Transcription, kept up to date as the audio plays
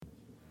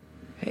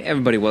Hey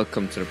everybody,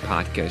 welcome to the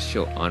podcast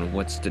show on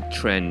What's the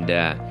Trend.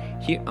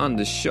 Here on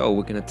the show,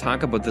 we're going to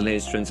talk about the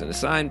latest trends in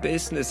design,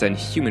 business, and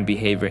human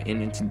behavior. And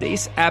in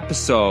today's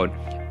episode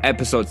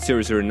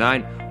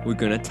 009, we're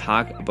going to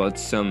talk about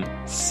some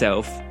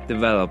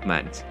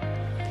self-development.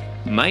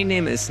 My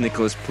name is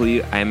Nicholas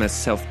Puliu. I am a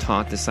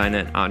self-taught designer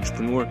and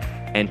entrepreneur.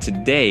 And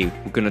today,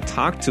 we're going to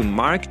talk to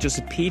Mark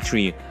Joseph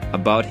Petrie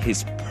about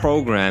his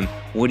program,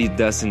 what he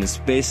does in his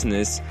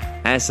business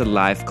as a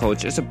life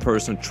coach, as a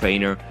personal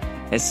trainer,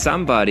 as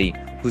somebody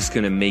who's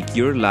going to make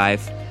your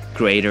life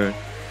greater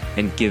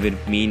and give it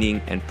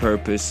meaning and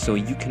purpose so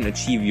you can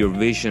achieve your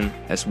vision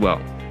as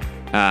well.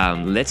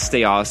 Let's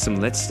stay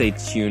awesome. Let's stay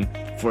tuned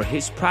for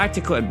his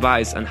practical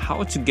advice on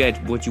how to get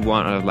what you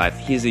want out of life.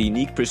 He has a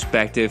unique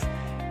perspective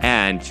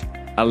and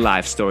a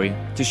life story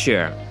to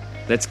share.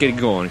 Let's get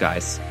going,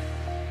 guys.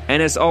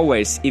 And as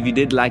always, if you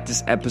did like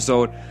this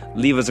episode,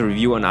 leave us a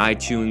review on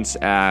iTunes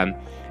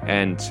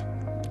and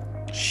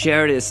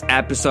share this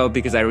episode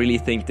because I really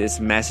think this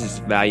message is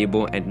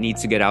valuable and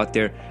needs to get out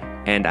there.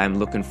 And I'm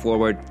looking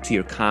forward to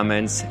your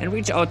comments and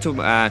reach out to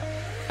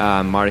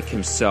Mark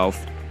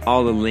himself.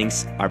 All the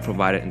links are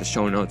provided in the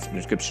show notes and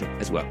description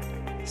as well.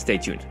 Stay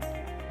tuned.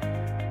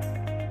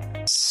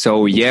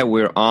 So yeah,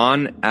 we're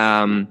on.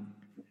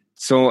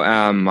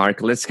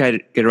 Mark, let's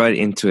get right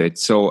into it.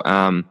 So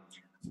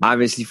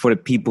obviously for the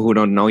people who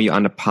don't know you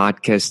on the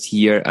podcast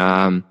here,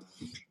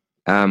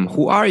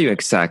 who are you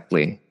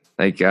exactly?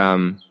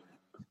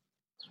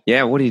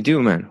 What do you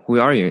do, man?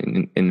 Who are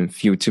you in a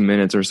few 2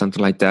 minutes or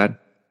something like that?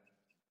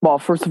 Well,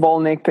 first of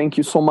all, Nick, thank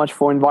you so much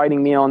for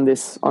inviting me on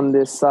this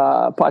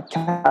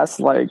podcast.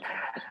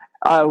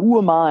 Who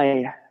am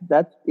I?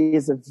 That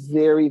is a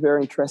very,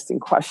 very interesting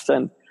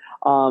question.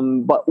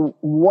 But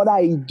what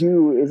I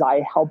do is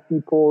I help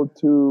people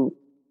to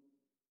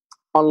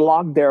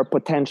unlock their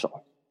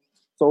potential.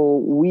 So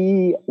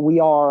we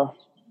are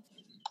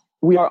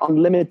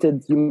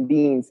unlimited human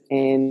beings,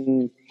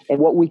 and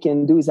what we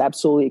can do is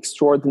absolutely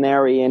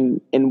extraordinary. And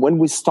when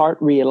we start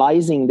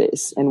realizing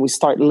this and we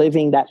start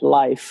living that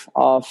life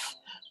of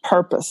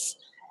purpose,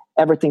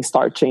 everything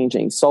starts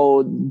changing.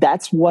 So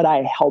that's what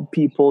I help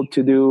people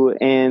to do.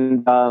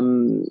 And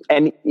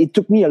it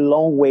took me a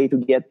long way to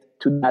get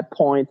to that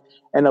point,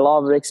 and a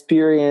lot of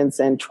experience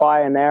and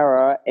try and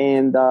error.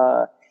 And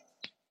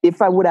if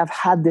I would have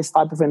had this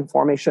type of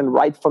information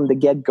right from the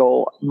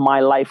get-go, my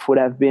life would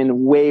have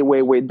been way,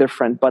 way, way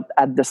different. But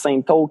at the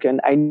same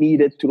token, I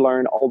needed to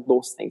learn all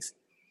those things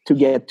to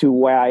get to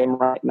where I am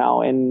right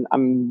now. And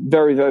I'm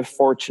very, very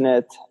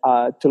fortunate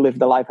to live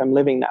the life I'm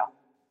living now.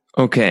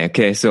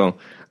 Okay. So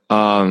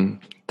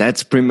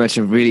that's pretty much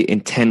a really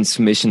intense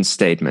mission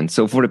statement.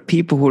 So for the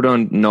people who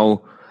don't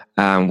know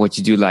what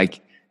you do,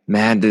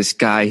 man, this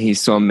guy,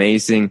 he's so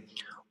amazing.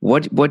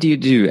 What do you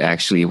do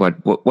actually?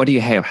 What do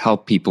you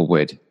help people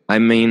with? I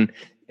mean,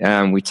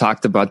 we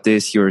talked about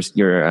this. You're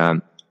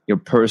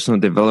personal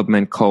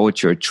development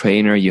coach. You're a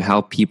trainer. You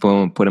help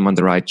people put them on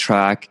the right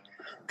track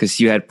because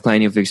you had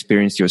plenty of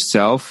experience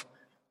yourself.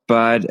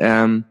 But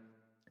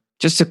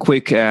just a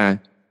quick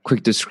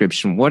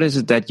description. What is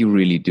it that you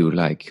really do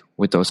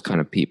with those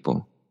kind of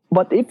people?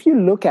 But if you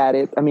look at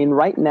it, I mean,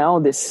 right now,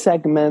 this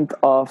segment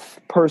of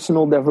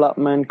personal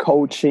development,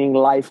 coaching,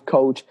 life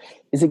coach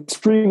is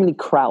extremely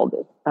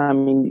crowded. I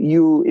mean,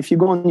 if you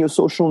go on your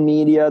social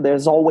media,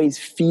 there's always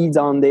feeds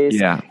on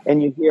this,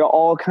 and you hear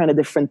all kind of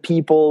different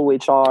people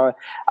which are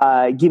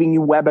giving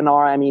you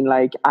webinar. I mean,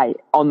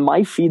 on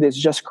my feed, it's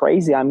just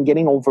crazy. I'm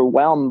getting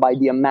overwhelmed by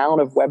the amount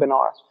of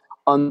webinar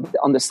on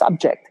the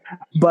subject.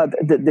 But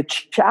the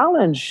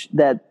challenge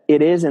that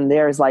it is in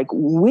there is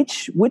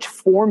which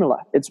formula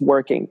it's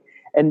working.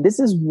 And this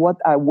is what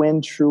I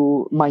went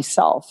through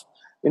myself.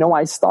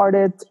 I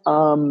started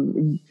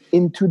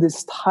into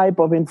this type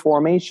of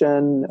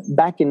information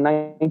back in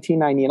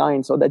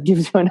 1999. So that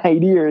gives you an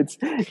idea. It's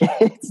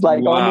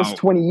wow. Almost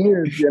 20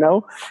 years,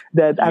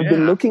 that I've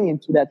been looking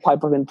into that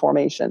type of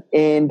information.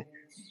 And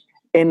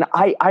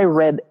I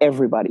read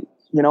everybody.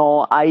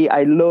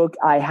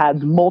 I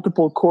had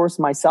multiple courses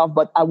myself,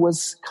 but I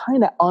was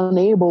kind of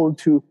unable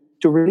to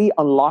really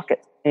unlock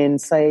it and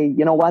say,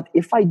 you know what,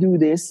 if I do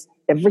this,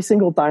 every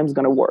single time it's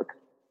going to work.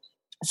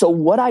 So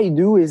what I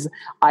do is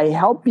I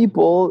help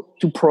people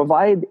to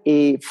provide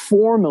a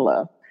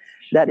formula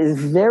that is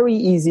very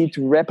easy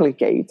to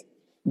replicate,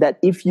 that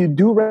if you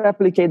do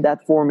replicate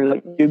that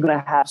formula, you're going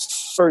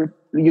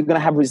to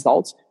have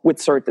results with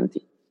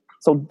certainty.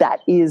 So that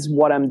is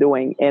what I'm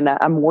doing. And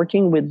I'm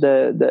working with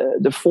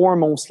the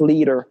foremost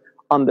leader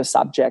on the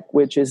subject,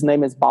 which his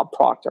name is Bob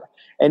Proctor.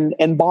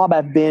 And Bob,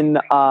 I've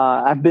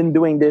been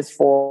doing this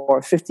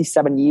for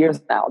 57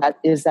 years now.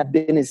 That's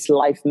been his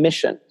life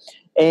mission.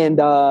 And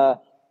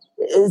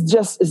it's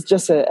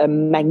just a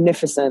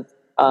magnificent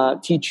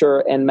teacher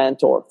and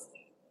mentor.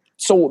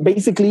 So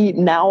basically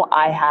now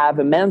I have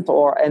a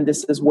mentor, and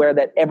this is where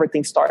that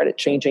everything started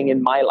changing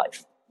in my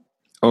life.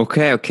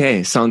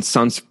 Okay.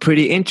 Sounds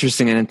pretty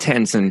interesting and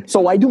intense. And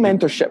so I do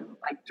mentorship.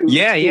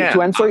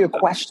 To answer your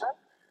question.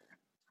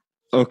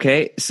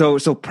 Okay, so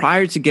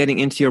prior to getting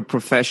into your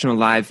professional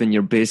life and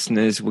your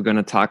business, we're going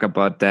to talk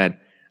about that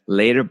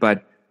later.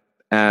 But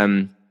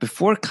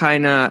before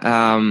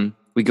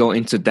we go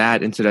into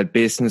that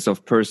business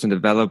of personal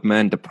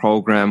development, the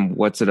program,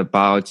 what's it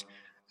about?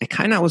 I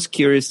kind of was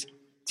curious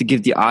to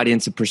give the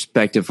audience a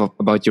perspective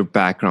about your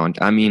background.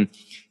 I mean,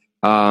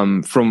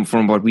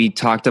 from what we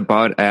talked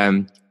about,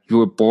 you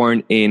were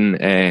born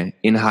in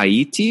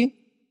Haiti,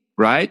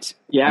 right?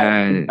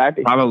 Yeah,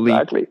 exactly.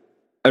 Probably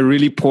a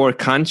really poor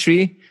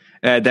country.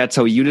 That's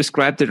how you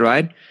described it,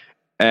 right?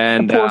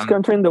 And the poorest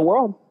country in the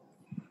world.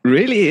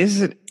 Really,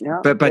 is it?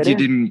 Yeah, but you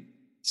didn't.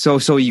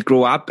 So you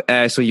grew up.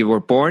 So you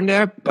were born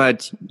there,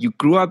 but you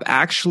grew up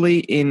actually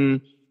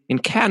in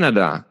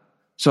Canada.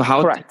 So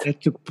how did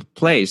that took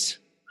place?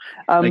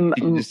 Did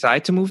you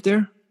decide to move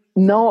there?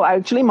 No,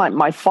 actually,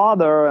 my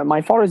father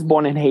is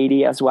born in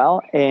Haiti as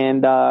well,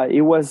 and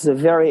he was a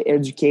very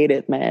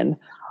educated man.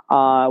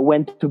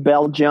 Went to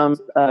Belgium,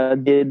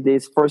 did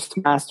his first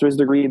master's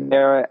degree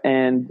there,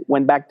 and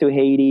went back to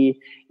Haiti.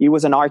 He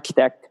was an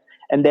architect,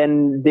 and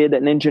then did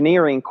an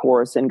engineering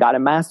course and got a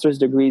master's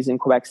degrees in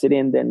Quebec City.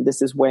 And then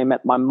this is where I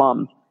met my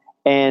mom.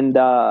 And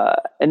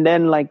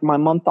then like my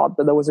mom thought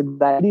that was a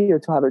good idea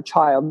to have a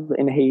child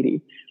in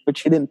Haiti, but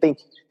she didn't think.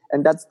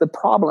 And that's the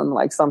problem.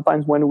 Like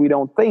sometimes when we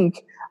don't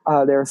think,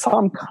 there are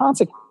some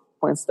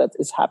consequence that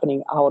is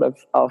happening out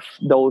of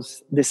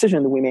those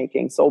decisions we're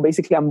making. So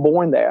basically I'm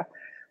born there.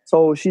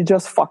 So she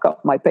just fucked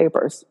up my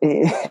papers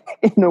in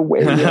a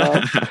way. You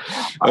know?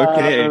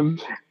 Okay.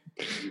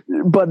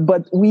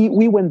 But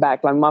we went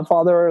back. Like my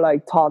father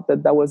thought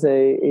that was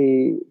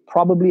a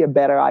probably a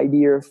better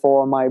idea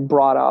for my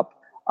brought up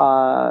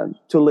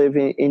to live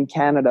in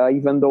Canada,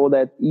 even though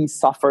that he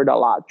suffered a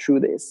lot through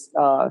this.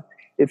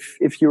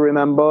 If you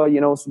remember,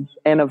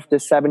 end of the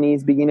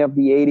 70s, beginning of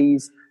the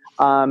 80s,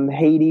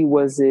 Haiti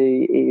was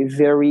a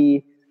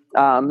very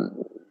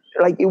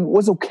it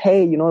was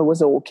okay, it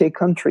was an okay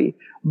country.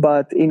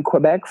 But in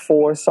Quebec,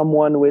 for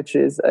someone which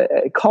is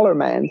a color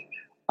man,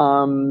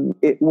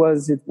 it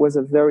was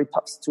a very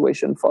tough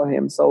situation for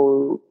him.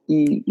 So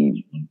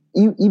he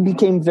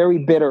became very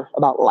bitter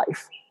about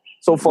life.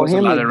 So for him,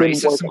 a lot of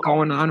racism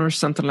going on or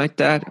something like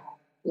that.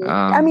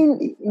 I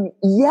mean,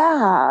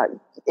 yeah,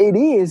 it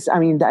is. I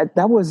mean,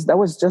 that was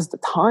just the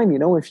time,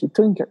 if you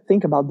think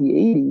about the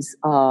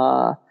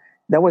 80s,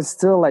 there was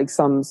still like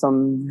some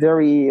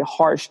very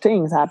harsh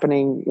things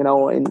happening, in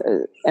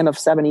end of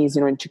 70s,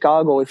 in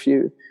Chicago,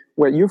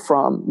 where you're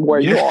from,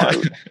 where you are,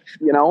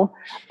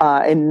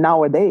 and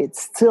nowadays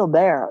it's still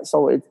there.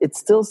 So it's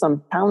still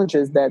some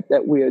challenges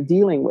that we are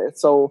dealing with.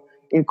 So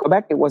in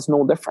Quebec, it was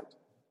no different.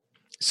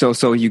 So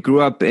you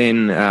grew up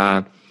in,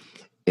 a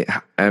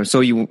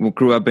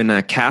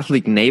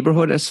Catholic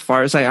neighborhood, as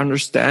far as I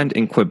understand,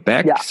 in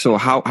Quebec. Yeah. So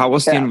how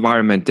was the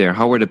environment there?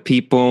 How were the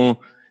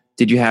people?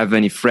 Did you have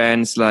any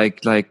friends? How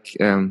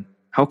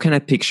can I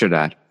picture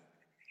that?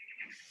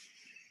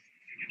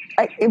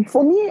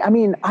 For me, I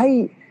mean,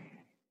 I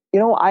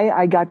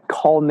got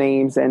call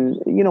names, and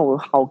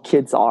how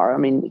kids are. I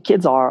mean,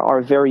 kids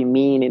are very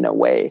mean in a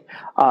way.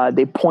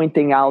 They're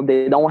pointing out,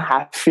 they don't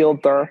have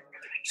filter.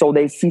 So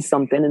they see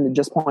something and they're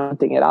just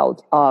pointing it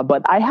out.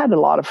 But I had a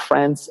lot of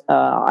friends.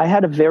 I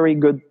had a very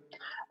good,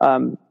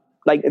 my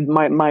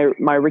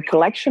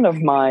recollection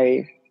of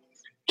my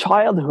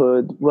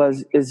childhood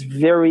is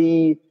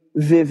very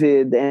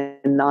vivid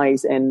and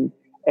nice and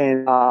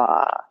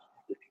not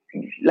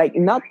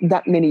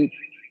that many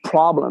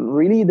problems.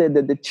 Really,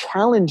 the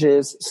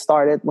challenges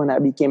started when I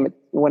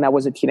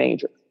was a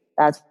teenager.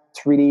 That's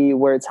really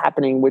where it's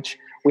happening, which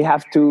we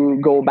have to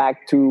go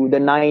back to the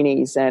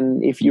 90s.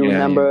 And if you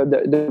remember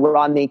the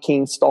Rodney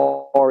King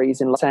stories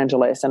in Los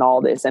Angeles and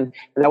all this, and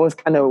that was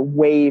kind of a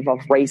wave of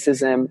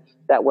racism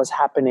that was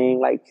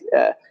happening,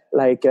 the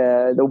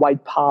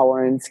white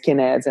power and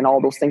skinheads and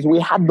all those things. We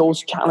had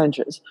those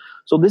challenges.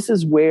 So this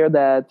is where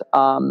that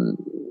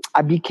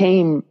I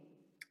became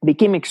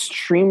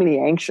extremely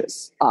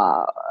anxious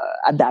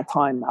at that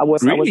time. I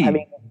was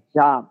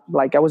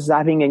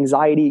having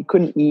anxiety,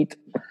 couldn't eat.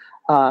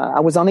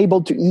 I was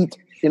unable to eat.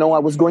 I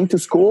was going to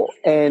school,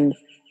 and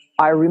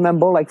I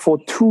remember for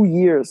 2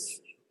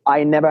 years,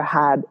 I never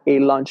had a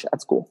lunch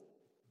at school.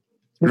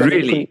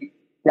 Really?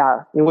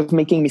 Yeah, it was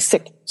making me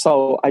sick.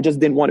 So I just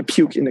didn't want to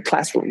puke in the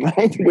classroom,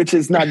 right? Which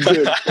is not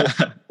good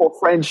for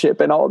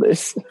friendship and all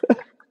this.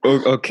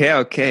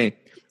 Okay.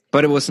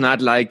 But it was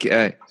not like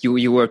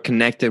you were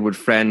connected with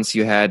friends.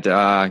 You had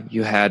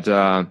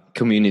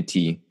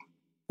community.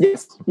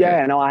 Yes.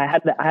 Yeah. No, I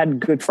had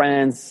good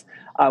friends.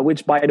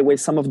 Which, by the way,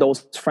 some of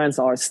those friends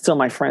are still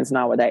my friends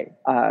nowadays.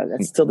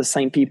 It's still the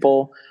same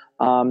people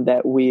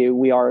that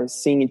we are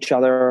seeing each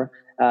other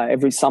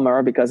every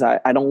summer, because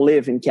I don't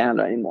live in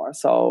Canada anymore.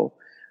 So,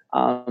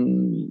 but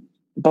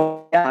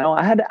yeah,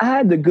 I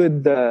had a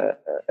good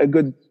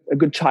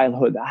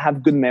childhood. I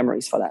have good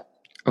memories for that.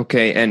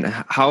 Okay, and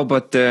how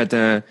about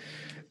the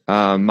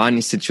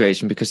money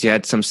situation? Because you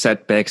had some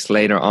setbacks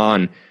later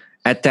on.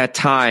 At that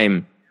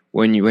time,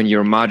 when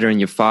your mother and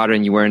your father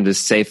and you were in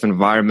this safe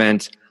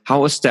environment,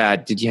 how was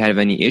that? Did you have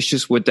any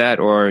issues with that,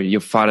 or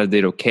your father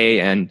did okay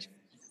and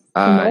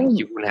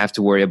you wouldn't have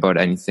to worry about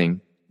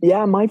anything?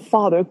 Yeah, my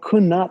father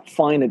could not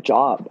find a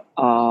job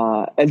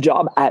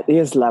at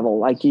his level.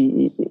 Like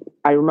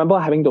I remember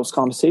having those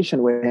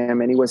conversations with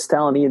him, and he was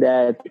telling me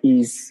that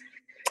he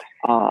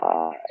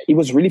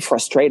was really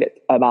frustrated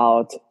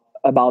about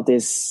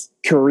his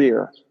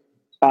career.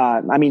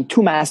 I mean,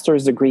 2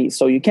 master's degrees,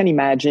 so you can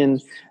imagine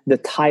the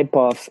type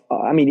of.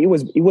 I mean, he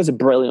was a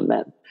brilliant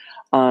man.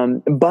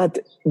 But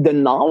the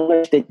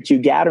knowledge that you're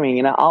gathering,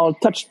 and I'll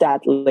touch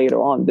that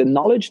later on, the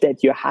knowledge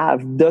that you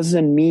have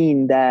doesn't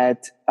mean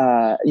that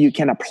you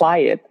can apply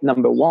it,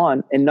 number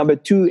one. And number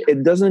two,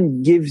 it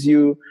doesn't give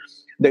you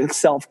the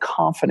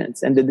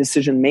self-confidence and the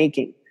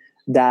decision-making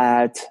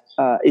that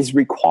is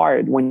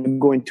required when you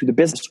go into the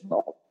business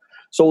world.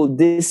 So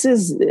this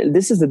is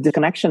the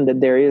disconnection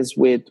that there is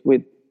with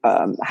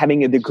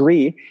having a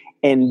degree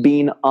and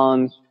being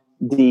on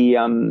the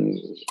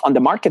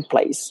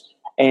marketplace.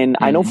 And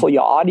I know for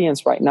your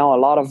audience right now, a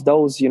lot of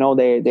those,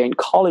 they're in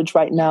college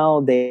right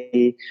now.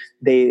 They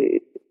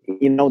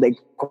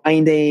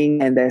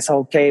grinding, and they say,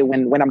 okay,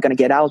 when I'm going to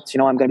get out, I'm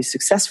going to be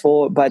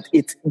successful. But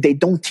they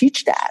don't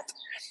teach that.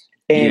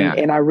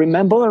 And I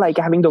remember like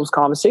having those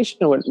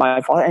conversations with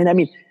my father. And I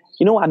mean,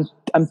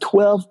 I'm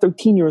 12,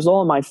 13 years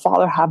old. My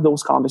father have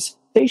those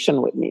conversations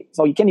with me.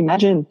 So you can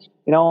imagine,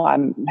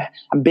 I'm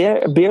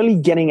barely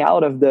getting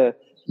out of the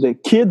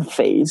kid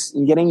phase,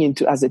 getting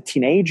into as a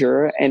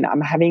teenager, and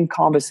I'm having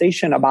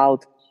conversation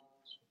about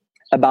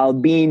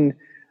being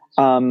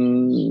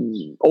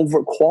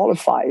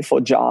overqualified for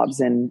jobs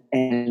and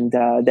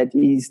that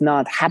he's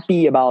not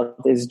happy about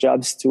his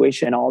job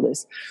situation and all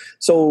this.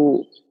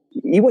 So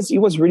he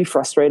was really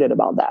frustrated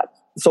about that.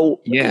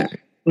 So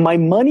my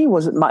money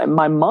was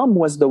my mom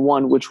was the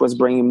one which was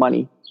bringing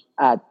money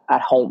at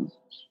home.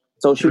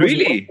 So she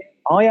really.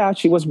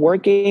 She was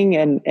working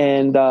and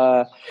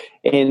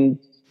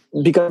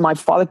because my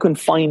father couldn't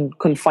find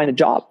a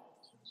job.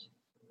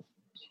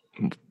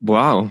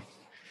 Wow.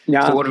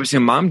 Yeah. So what was your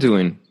mom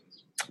doing?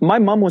 My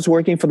mom was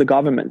working for the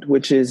government,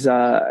 which is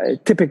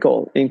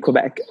typical in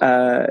Quebec.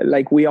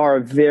 Like we are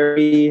a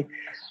very,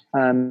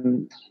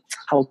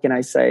 how can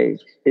I say?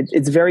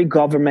 It's very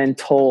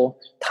governmental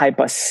type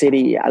of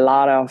city. A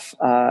lot of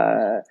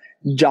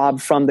job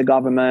from the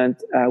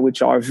government,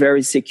 which are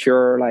very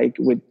secure, like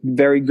with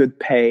very good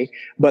pay,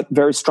 but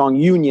very strong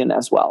union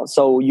as well.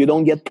 So you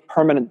don't get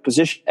permanent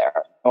position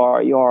there,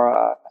 or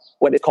you're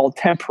what is called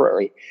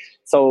temporary.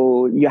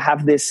 So you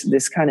have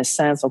this kind of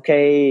sense,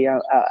 okay,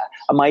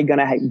 am I going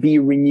to be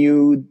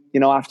renewed,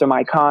 after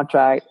my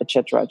contract, et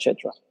cetera, et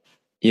cetera.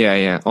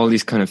 Yeah. All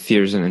these kind of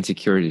fears and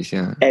insecurities.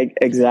 Yeah,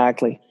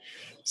 exactly.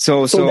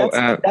 So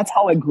that's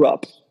how I grew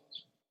up.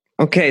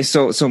 Okay,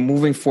 so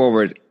moving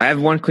forward, I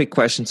have one quick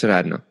question to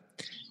that now.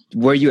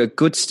 Were you a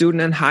good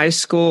student in high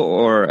school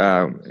or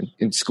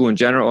in school in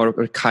general,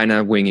 or kind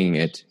of winging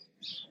it?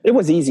 It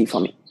was easy for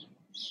me.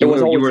 You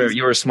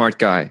were a smart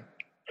guy.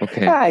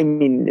 Okay. I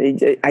mean,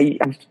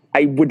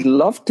 I would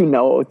love to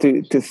know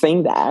to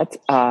think that,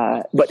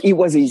 but it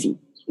was easy.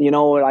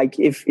 Like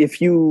if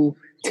you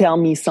tell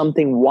me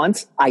something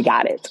once, I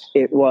got it.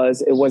 It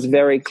was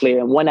very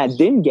clear. And when I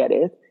didn't get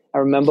it, I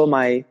remember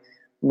my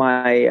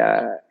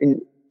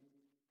in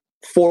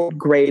 4th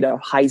grade of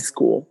high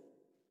school,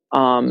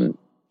 I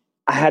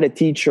had a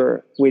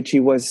teacher which he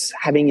was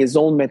having his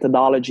own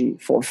methodology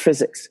for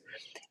physics,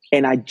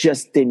 and I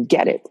just didn't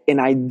get it,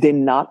 and I did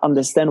not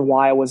understand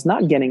why I was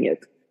not getting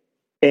it,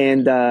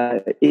 and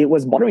it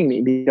was bothering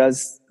me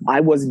because I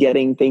was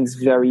getting things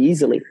very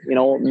easily,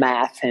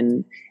 math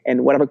and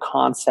whatever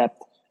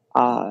concept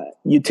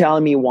you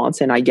tell me once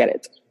and I get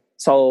it.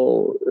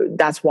 So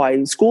that's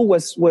why school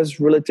was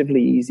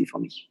relatively easy for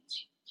me.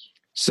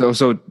 So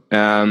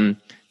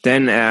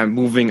then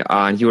moving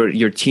on,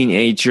 you're a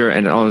teenager,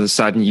 and all of a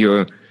sudden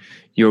you're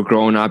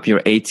grown up.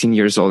 You're 18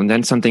 years old, and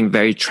then something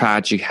very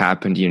tragic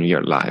happened in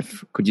your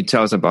life. Could you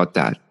tell us about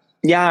that?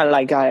 Yeah,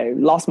 like I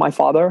lost my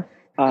father.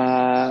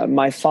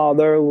 My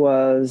father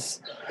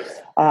was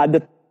at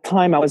the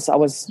time I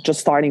was just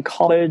starting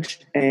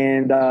college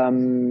and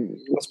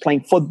was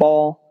playing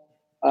football.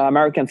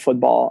 American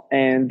football,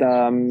 and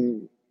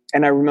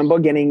I remember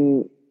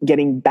getting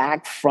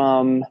back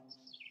from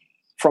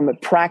a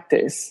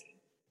practice,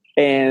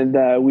 and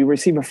we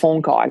received a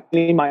phone call.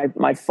 Actually,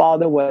 my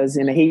father was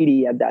in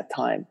Haiti at that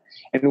time,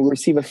 and we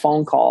received a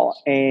phone call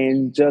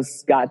and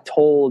just got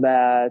told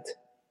that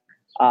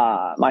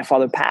my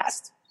father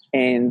passed,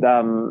 and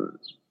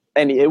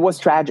it was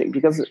tragic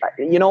because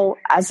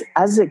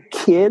as a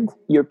kid,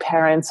 your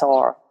parents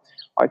are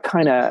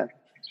kind of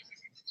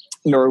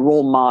your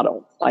role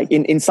model, like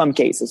in some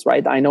cases,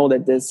 right? I know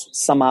that there's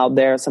some out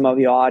there, some of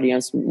your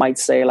audience might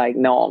say like,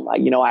 no,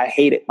 like, I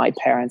hated my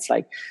parents.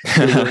 Like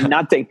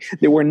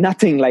they were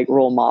nothing like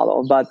role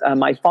model. But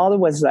my father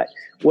was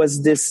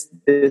this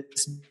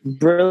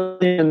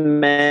brilliant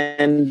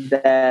man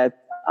that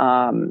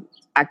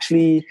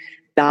actually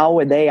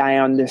nowadays I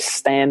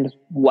understand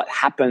what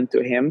happened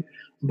to him.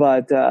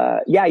 But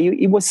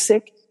he was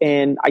sick.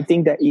 And I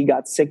think that he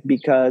got sick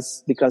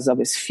because of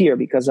his fear,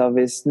 because of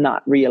his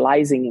not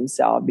realizing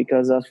himself,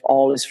 because of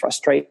all his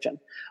frustration.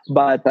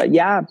 But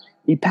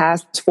He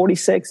passed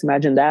 46.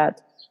 Imagine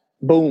that.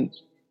 Boom.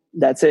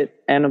 That's it.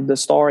 End of the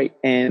story.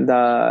 And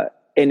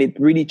it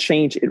really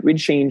changed. It really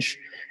changed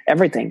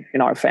everything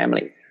in our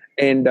family.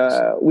 And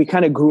we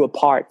kind of grew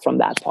apart from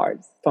that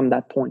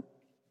point.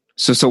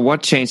 So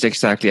what changed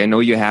exactly? I know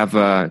you have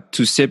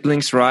 2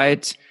 siblings,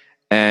 right?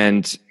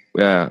 And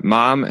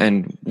mom.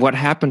 And what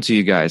happened to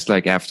you guys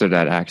like after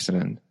that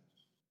accident?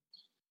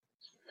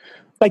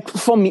 Like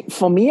for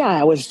me,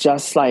 I was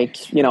just like,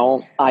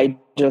 I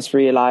just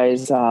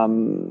realized I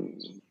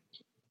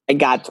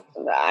got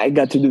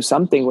to do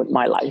something with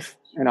my life.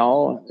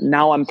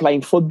 Now I'm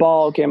playing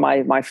football. Okay,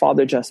 my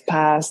father just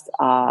passed.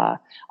 I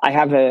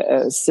have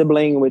a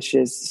sibling, which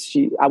is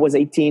I was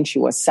 18, she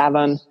was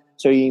 7.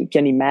 So you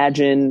can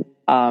imagine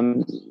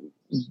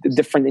the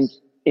difference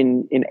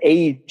in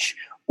age,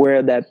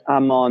 where that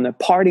I'm on a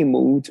party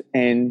mood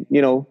and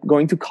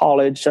going to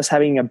college, just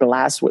having a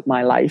blast with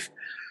my life.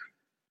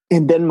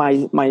 And then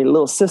my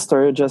little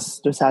sister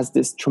just has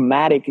this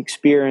traumatic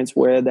experience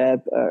where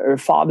that her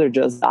father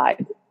just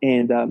died,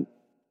 and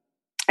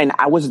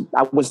I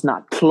was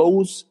not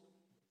close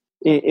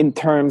in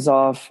terms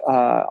of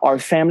our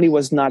family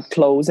was not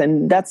close,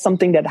 and that's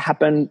something that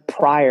happened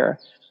prior,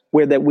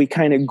 where that we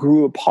kind of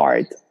grew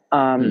apart.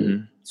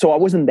 So I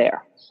wasn't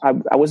there.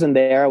 I wasn't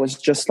there. I was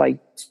just like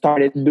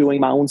started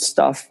doing my own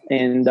stuff,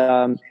 and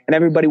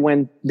everybody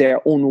went their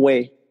own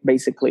way,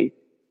 basically.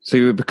 So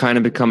you kind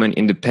of become an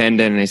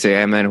independent, and you say,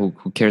 "Hey, man, who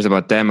cares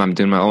about them? I'm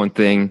doing my own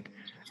thing,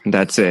 and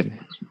that's it."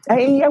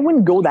 I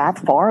wouldn't go that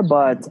far,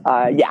 but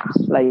yeah,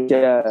 like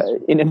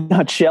in a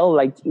nutshell,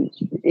 like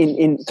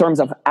in terms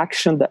of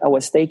action that I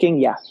was taking,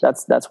 yeah,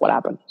 that's what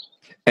happened.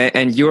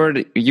 And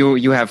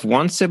you have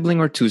 1 sibling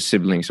or 2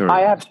 siblings? Or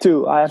I have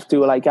two.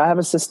 Like I have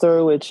a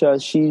sister, which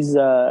she's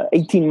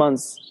 18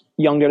 months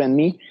younger than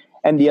me,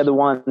 and the other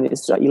one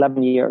is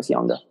 11 years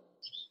younger.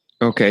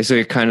 Okay, so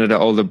you're kind of the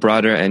older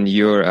brother, and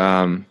you're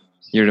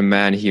the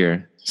man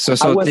here. So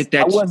I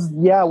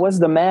was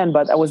the man,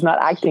 but I was not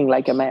acting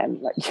like a man.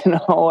 Like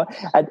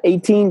at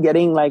 18,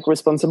 getting like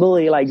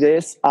responsibility like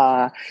this,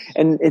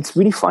 and it's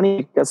really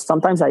funny because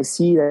sometimes I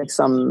see like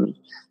some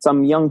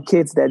young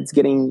kids that's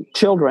getting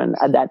children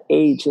at that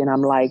age, and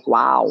I'm like,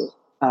 wow,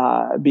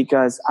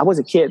 because I was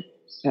a kid.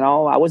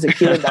 I was a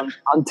kid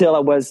until I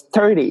was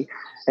 30,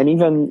 and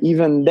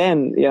even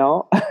then,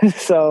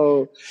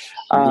 so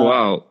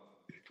wow.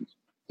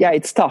 Yeah,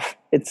 it's tough.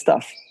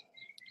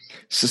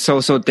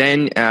 So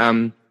then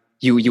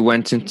you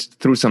went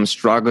through some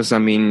struggles. I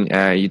mean,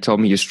 you told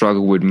me you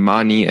struggled with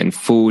money and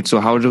food. So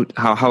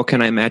how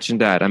can I imagine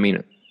that? I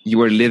mean, you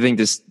were living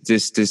this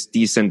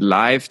decent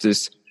life.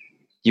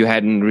 You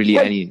hadn't really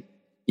any.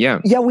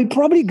 Yeah. Yeah, we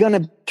probably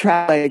gonna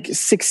try like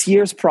 6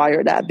 years prior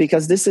to that,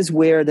 because this is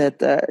where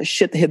that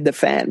shit hit the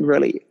fan.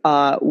 Really,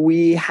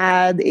 we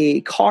had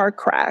a car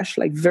crash,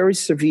 like very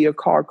severe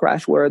car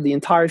crash, where the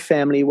entire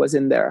family was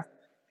in there.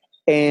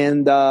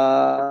 And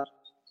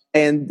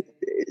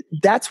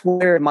that's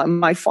where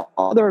my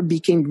father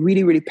became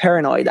really, really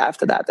paranoid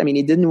after that. I mean,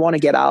 he didn't want to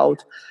get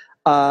out.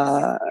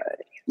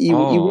 He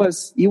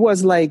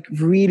was like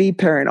really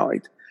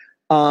paranoid.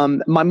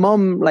 My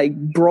mom like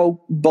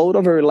broke both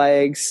of her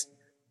legs.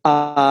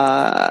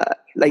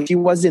 Like she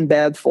was in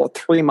bed for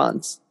 3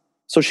 months,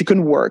 so she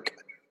couldn't work.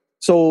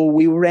 So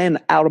we ran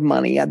out of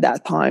money at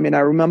that time. And I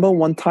remember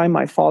one time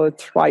my father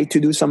tried to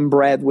do some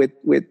bread with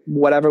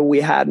whatever we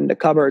had in the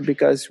cupboard,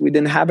 because we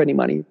didn't have any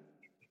money.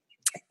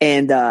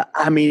 And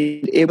I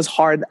mean, it was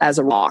hard as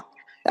a rock.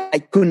 I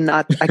could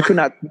not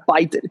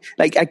bite it.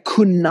 Like I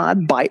could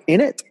not bite in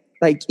it.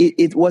 Like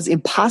it was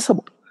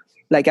impossible.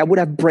 Like I would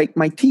have break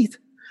my teeth.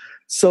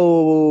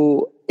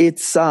 So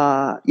it's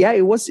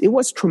it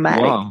was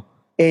traumatic. Wow.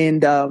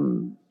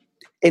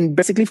 And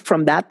basically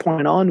from that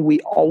point on, we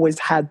always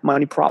had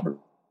money problems.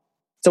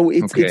 So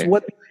it's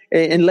what,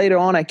 and later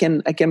on I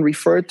can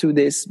refer to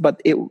this, but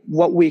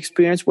what we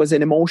experienced was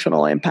an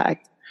emotional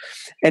impact,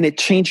 and it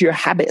changed your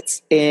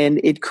habits,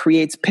 and it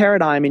creates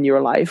paradigm in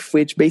your life,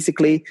 which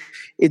basically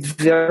it's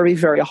very,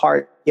 very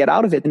hard to get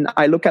out of it. And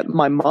I look at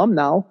my mom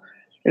now,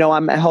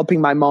 I'm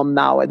helping my mom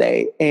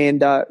nowadays,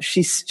 and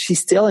she's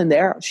still in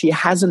there. She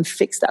hasn't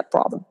fixed that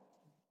problem.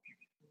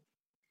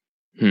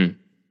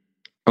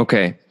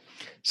 Okay.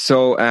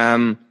 So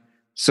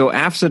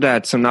after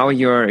that, so now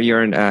you're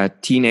a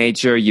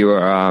teenager,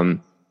 you're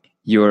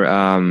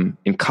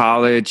in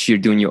college, you're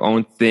doing your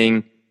own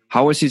thing.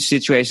 How was your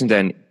situation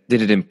then?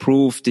 Did it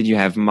improve? Did you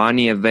have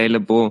money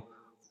available?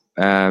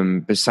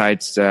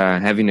 Besides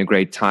having a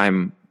great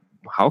time,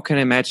 how can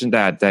I imagine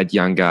that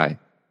young guy?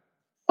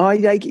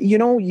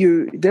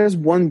 There's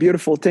one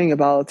beautiful thing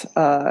about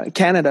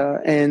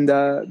Canada and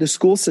the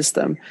school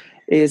system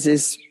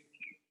is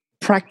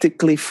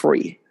practically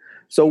free.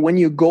 So when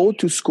you go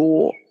to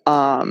school,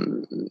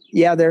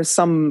 there's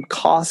some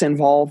cost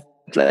involved.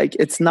 Like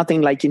it's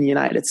nothing like in the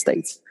United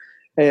States.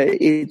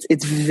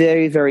 It's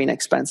very, very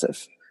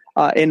inexpensive.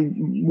 And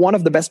one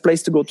of the best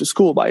places to go to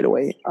school, by the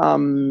way.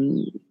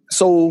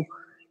 So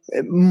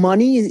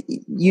money,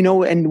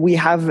 and we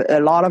have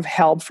a lot of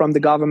help from the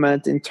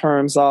government in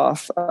terms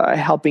of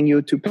helping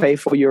you to pay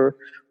for your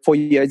for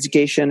your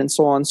education and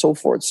so on and so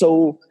forth.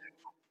 So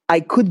I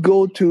could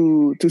go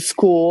to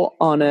school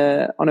on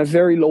a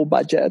very low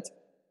budget.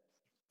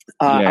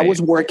 I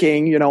was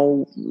working,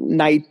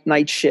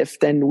 night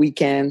shift and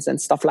weekends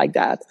and stuff like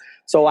that.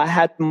 So I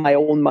had my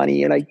own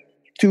money, like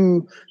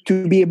to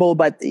be able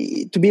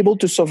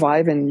to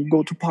survive and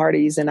go to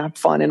parties and have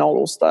fun and all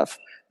those stuff.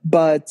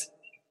 But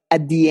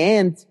at the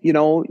end,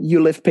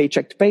 you live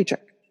paycheck to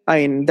paycheck.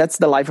 I mean, that's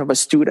the life of a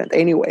student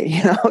anyway.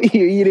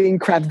 You're eating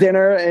crap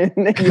dinner and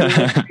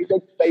you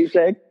live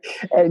paycheck,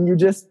 and you're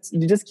just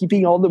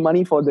keeping all the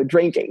money for the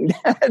drinking.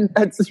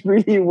 That's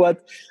really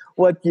what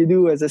you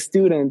do as a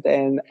student.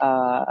 And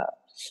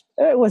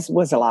it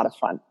was a lot of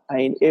fun. I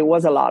mean, it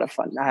was a lot of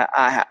fun.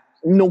 I had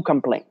no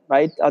complaint,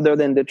 right? Other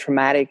than the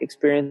traumatic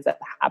experience that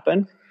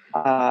happened,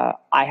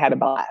 I had a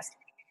blast.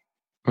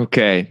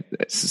 Okay.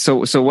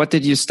 So what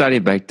did you study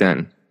back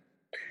then?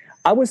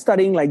 I was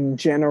studying like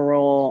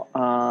general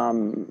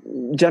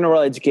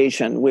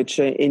education, which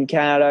in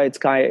Canada, it's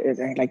kind of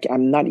like,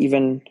 I'm not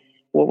even,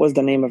 what was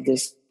the name of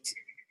this?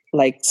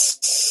 Like,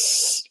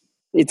 it's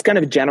kind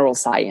of general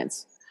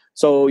science.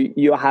 So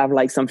you have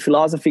like some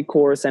philosophy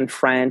course and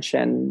French.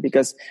 And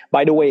because,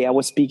 by the way, I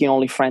was speaking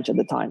only French at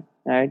the time,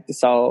 right?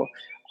 So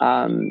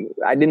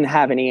I didn't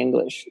have any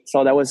English.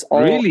 So that was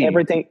all, really?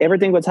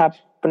 everything was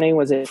happening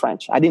was in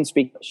French. I didn't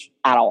speak English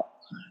at all.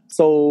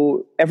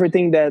 So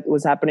everything that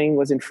was happening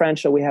was in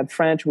French. So we had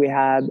French, we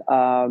had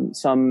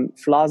some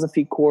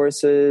philosophy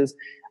courses.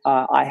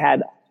 I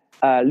had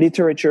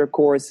literature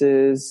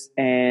courses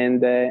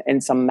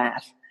and some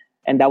math.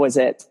 And that was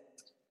it.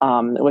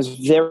 It was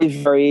very,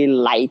 very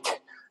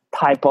light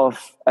type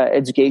of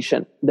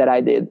education that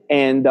I did.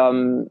 And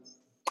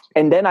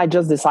then I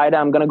just decided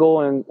I'm going to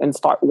go and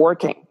start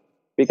working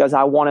because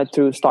I wanted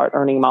to start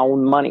earning my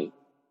own money.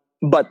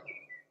 But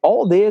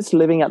all this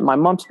living at my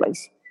mom's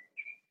place.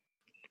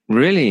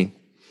 Really?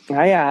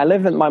 Yeah, I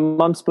lived at my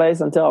mom's place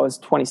until I was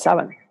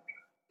 27.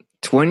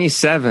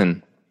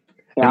 27?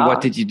 Yeah. And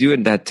what did you do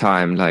at that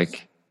time?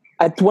 Like,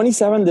 at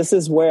 27, this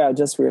is where I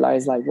just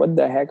realized, like, what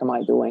the heck am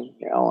I doing?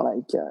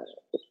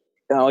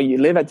 You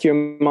live at your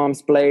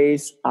mom's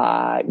place.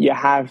 You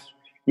have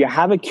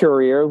a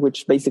career,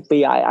 which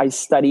basically I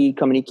study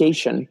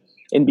communication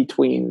in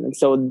between. And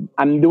so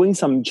I'm doing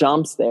some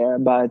jumps there,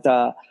 but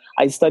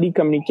I study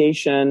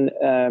communication,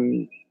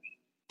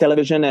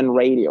 television and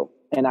radio.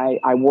 And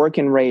I work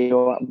in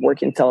radio, I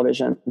work in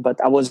television, but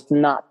I was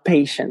not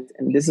patient.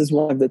 And this is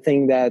one of the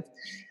things that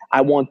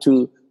I want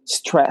to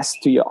stress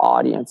to your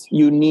audience.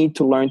 You need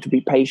to learn to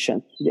be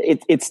patient.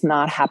 It's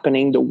not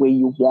happening the way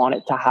you want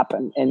it to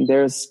happen. And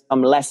there's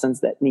some lessons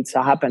that needs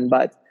to happen.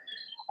 But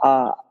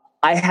I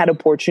had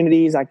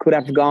opportunities. I could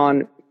have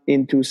gone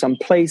into some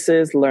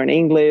places, learn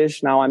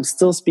English. Now I'm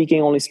still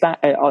speaking only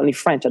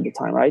French at the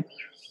time, right?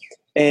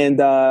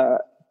 And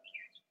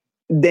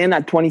then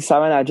at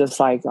 27, I just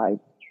like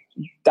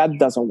that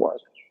doesn't work.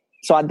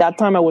 So at that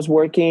time, I was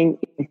working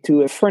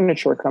into a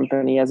furniture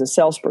company as a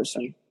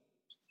salesperson,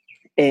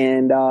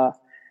 and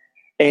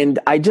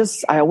I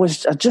just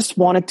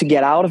wanted to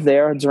get out of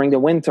there during the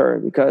winter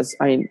because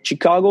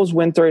Chicago's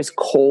winter is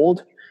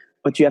cold,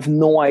 but you have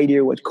no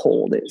idea what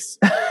cold is.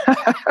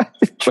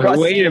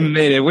 Wait a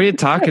minute, what are you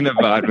talking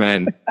about,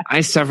 man?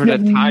 I suffered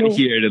that time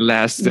here the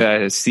last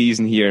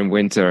season here in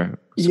winter.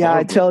 Yeah,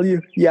 I tell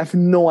you, you have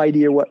no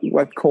idea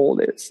what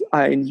cold is.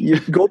 You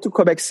go to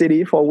Quebec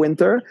City for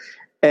winter,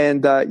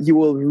 and you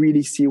will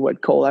really see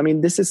what cold. I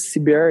mean, this is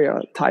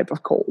Siberia type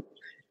of cold.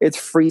 It's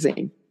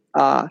freezing.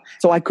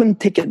 So I couldn't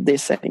take it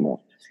this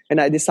anymore.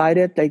 And I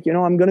decided,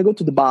 I'm going to go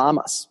to the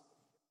Bahamas.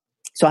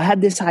 So I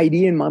had this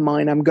idea in my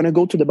mind. I'm going to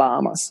go to the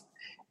Bahamas.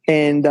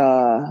 And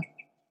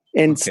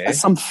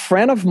some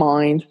friend of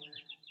mine,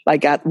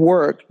 like at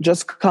work,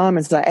 just come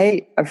and say,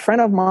 hey, a friend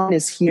of mine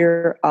is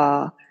here.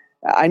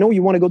 I know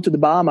you want to go to the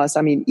Bahamas.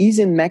 I mean, he's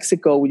in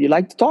Mexico. Would you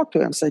like to talk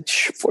to him? I said,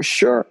 for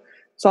sure.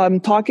 So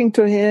I'm talking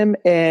to him,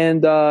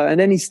 and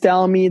then he's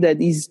telling me that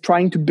he's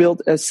trying to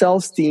build a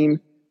sales team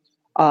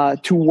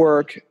to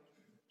work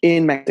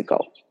in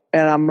Mexico.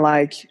 And I'm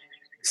like,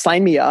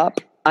 sign me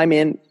up. I'm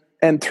in.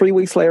 And 3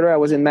 weeks later, I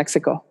was in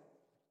Mexico,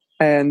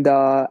 and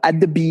at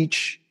the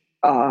beach,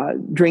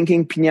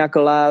 drinking pina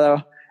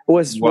colada. It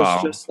was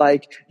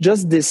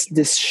just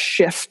this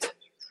shift,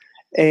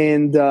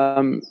 and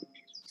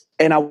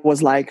I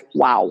was like,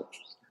 wow.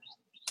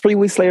 3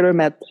 weeks later,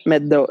 met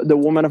the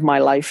woman of my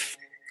life,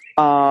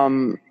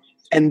 and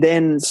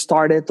then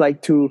started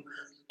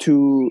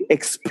to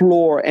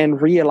explore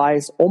and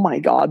realize, oh my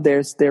God,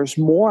 there's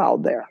more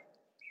out there.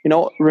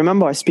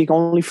 Remember, I speak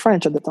only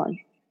French at the time.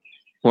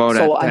 Wow,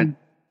 so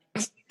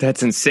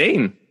that's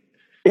insane.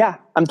 Yeah,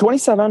 I'm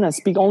 27. I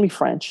speak only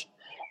French,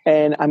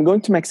 and I'm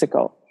going to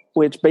Mexico,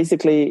 which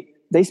basically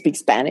they speak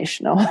Spanish.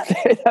 No,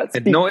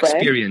 no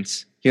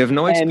experience. You have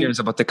no experience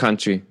about the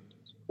country.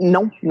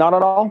 No, not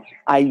at all.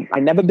 I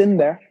never been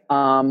there.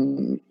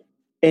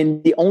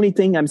 And the only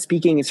thing I'm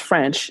speaking is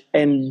French,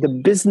 and the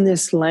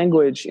business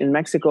language in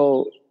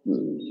Mexico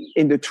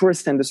in the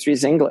tourist industry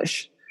is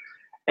English.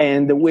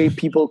 And the way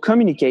people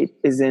communicate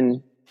is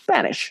in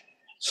Spanish.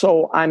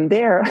 So I'm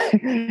there,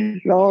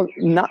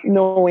 not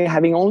knowing,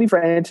 having only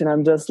French, and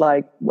I'm just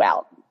like,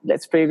 well,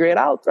 let's figure it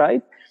out,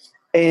 right?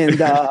 And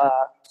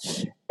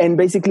and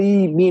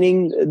basically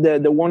meeting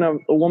the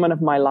woman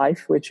of my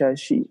life, which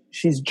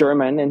she's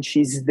German and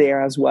she's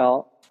there as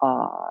well.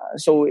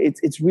 So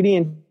it's really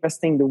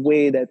interesting the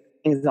way that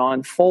things are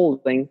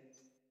unfolding,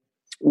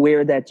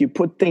 where that you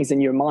put things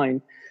in your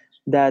mind,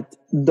 that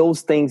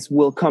those things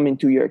will come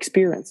into your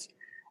experience.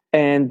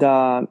 And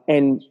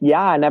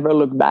yeah, I never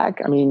looked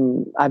back. I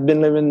mean, I've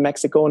been living in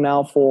Mexico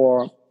now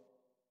for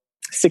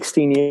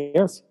 16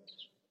 years.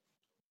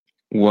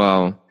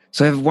 Wow.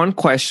 So I have one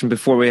question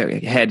before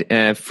we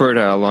head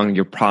further along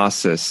your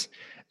process.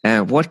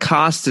 What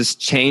caused this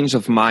change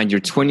of mind? You're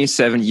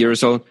 27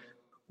 years old.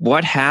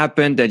 What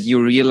happened that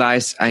you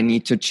realized I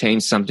need to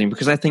change something?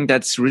 Because I think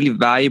that's really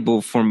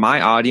valuable for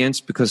my audience,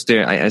 because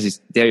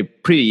they're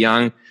pretty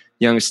young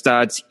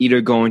studs,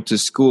 either going to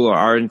school or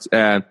aren't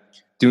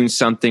doing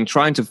something,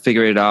 trying to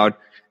figure it out.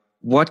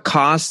 What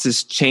caused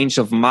this change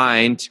of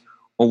mind,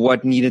 or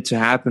what needed to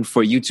happen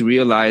for you to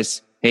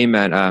realize, hey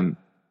man,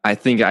 I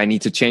think I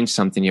need to change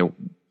something here?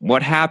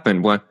 What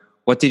happened? What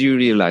did you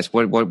realize?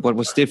 What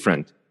was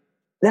different?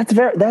 That's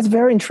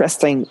very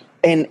interesting.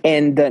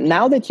 And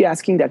now that you're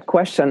asking that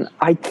question,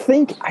 I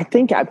think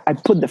I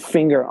put the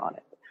finger on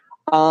it.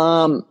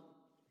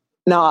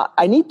 Now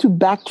I need to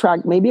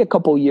backtrack maybe a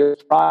couple years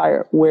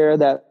prior, where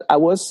that I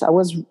was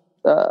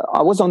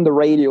on the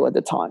radio at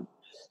the time,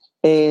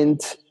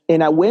 and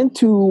I went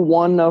to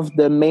one of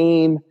the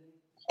main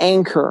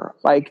anchor,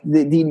 like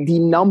the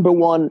number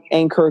one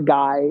anchor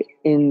guy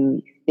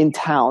in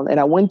town, and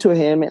I went to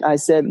him and I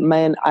said,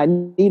 man, I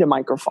need a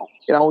microphone.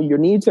 You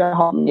need to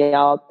help me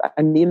out.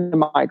 I need a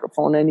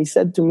microphone. And he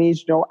said to me,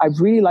 I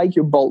really like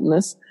your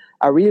boldness.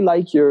 I really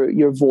like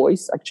your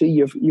voice. Actually,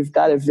 you've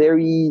got a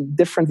very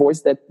different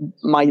voice that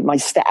my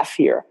staff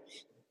here.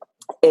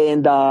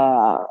 And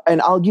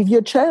I'll give you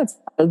a chance.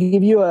 I'll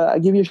give you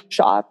a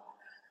shot.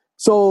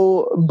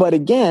 So, but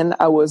again,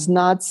 I was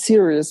not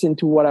serious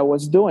into what I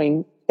was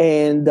doing.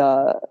 And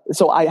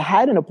so I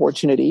had an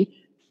opportunity,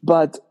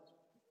 but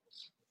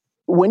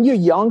when you're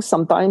young,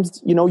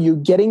 sometimes, you're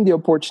getting the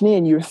opportunity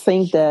and you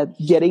think that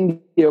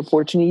getting the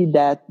opportunity,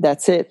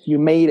 that's it, you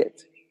made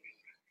it.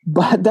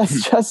 But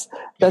that's just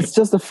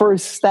the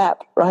first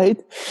step,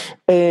 right?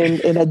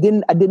 And I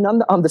didn't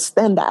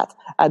understand that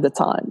at the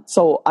time.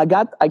 So I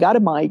got a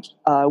mic,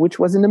 which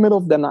was in the middle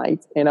of the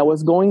night, and I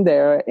was going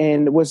there,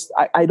 and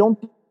I don't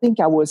think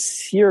I was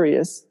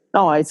serious.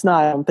 No, it's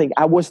not. I don't think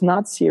I was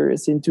not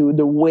serious into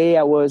the way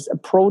I was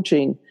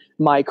approaching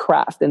my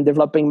craft and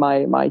developing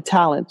my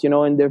talent,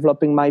 and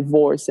developing my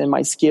voice and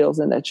my skills,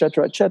 and et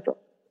cetera, et cetera.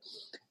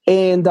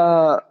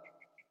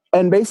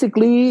 And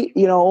basically,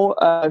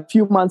 a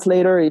few months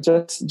later, it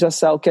just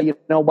said, okay, you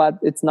know what?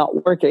 It's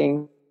not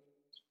working.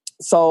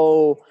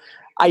 So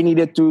I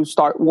needed to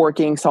start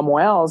working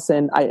somewhere else.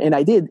 And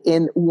I did.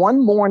 And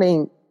one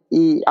morning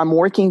I'm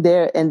working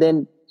there, and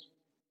then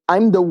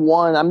I'm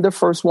the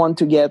first one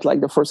to get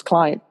like the first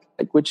client,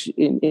 like, which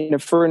in a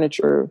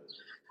furniture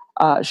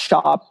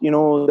shop,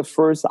 the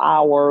first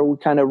hour we're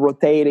kind of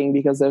rotating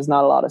because there's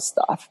not a lot of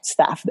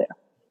staff there.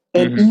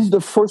 And he's the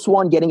first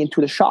one getting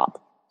into the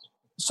shop.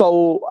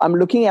 So I'm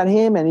looking at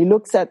him, and he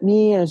looks at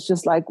me, and it's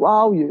just like,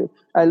 wow,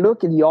 I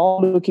look at you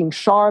all looking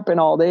sharp and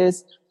all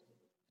this.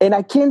 And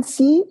I can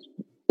see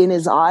in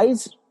his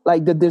eyes,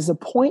 like, the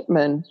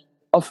disappointment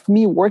of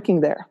me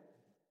working there.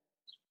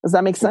 Does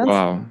that make sense?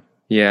 Wow.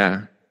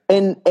 Yeah.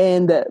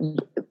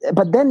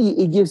 But then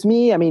he gives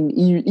me, I mean,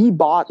 he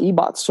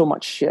bought so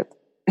much shit.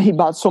 He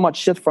bought so much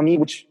shit from me,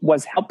 which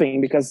was helping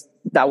because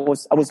I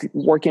was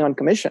working on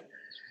commission.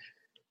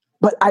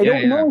 But I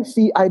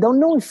don't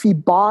know if he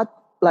bought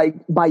like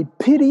by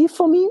pity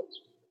for me,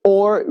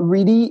 or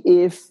really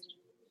if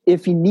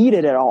he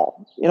needed it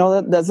all.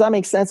 Does that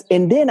make sense?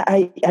 And then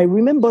I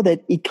remember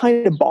that it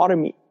kind of bothered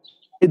me.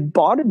 It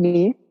bothered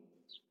me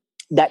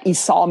that he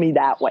saw me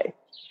that way.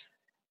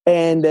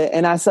 And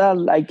I said,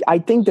 like, I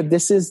think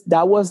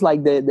that was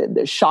like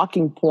the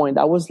shocking point.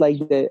 That was like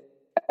the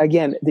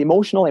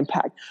emotional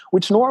impact,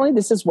 which normally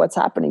this is what's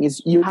happening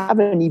is you have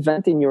an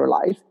event in your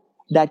life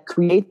that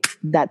creates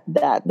that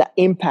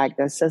impact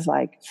that says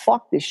like,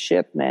 fuck this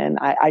shit, man.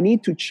 I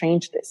need to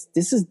change this.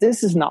 This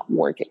is not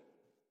working.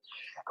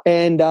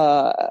 And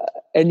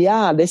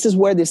yeah, this is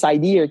where this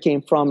idea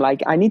came from.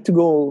 Like, I need to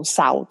go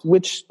south,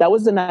 which that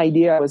was an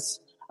idea I was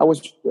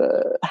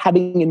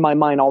having in my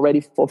mind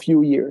already for a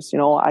few years.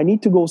 I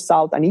need to go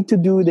south. I need to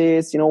do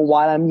this,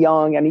 while I'm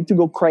young. I need to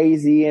go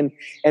crazy and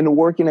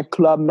work in a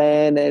club,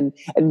 man, and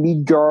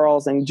meet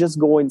girls and just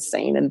go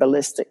insane and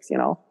ballistics,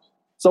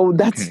 So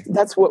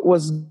that's what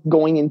was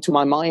going into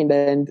my mind.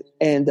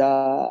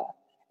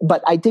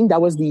 But I think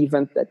that was the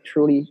event that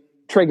truly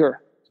triggered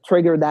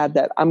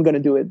that I'm going to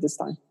do it this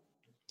time.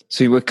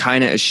 So you were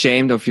kind of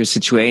ashamed of your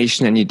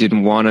situation and you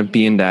didn't want to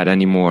be in that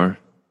anymore.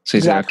 So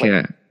you said,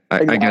 okay,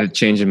 I got to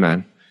change it,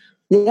 man.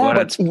 Yeah,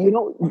 but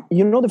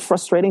the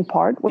frustrating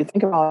part when you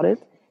think about it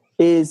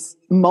is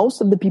most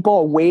of the people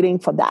are waiting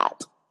for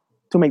that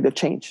to make the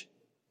change.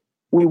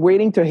 we're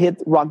waiting to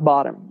hit rock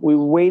bottom. We're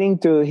waiting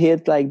to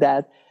hit like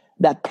that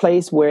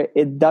place where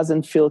it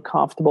doesn't feel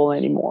comfortable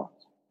anymore.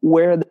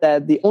 Where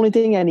that the only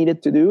thing I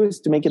needed to do is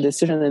to make a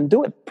decision and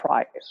do it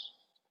prior.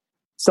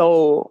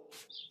 So,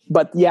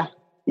 but yeah,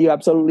 you're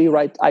absolutely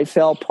right. I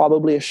felt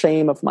probably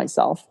ashamed of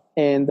myself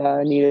and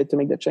needed to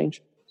make the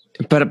change.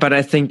 But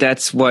I think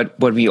that's what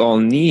we all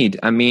need.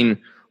 I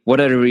mean, what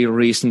are the real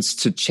reasons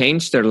to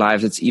change their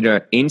lives? It's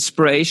either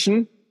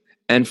inspiration,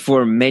 and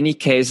for many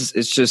cases,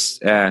 it's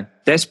just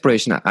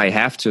desperation. I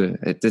have to.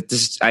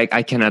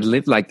 I cannot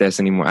live like this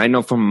anymore. I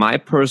know from my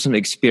personal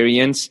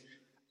experience,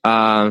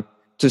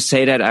 to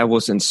say that I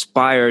was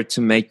inspired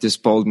to make this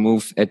bold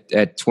move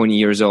at 20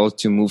 years old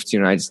to move to the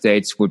United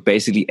States with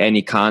basically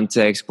any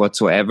context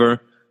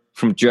whatsoever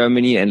from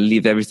Germany and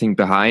leave everything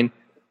behind.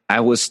 I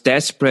was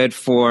desperate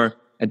for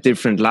a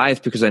different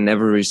life because I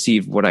never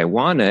received what I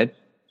wanted.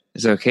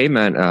 It's okay,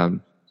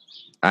 man.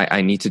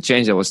 I need to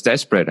change. I was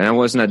desperate and I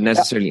was not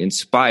necessarily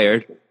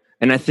inspired.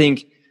 And I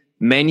think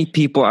many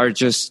people are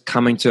just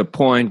coming to a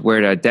point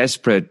where they're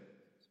desperate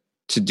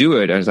to do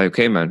it. I was like,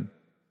 okay, man,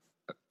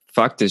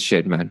 fuck this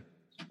shit, man.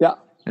 Yeah.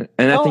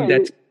 And I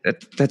think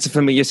that's a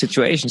familiar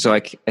situation. So I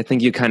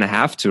think you kind of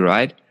have to,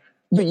 right?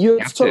 But you're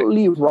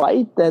totally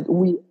right that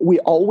we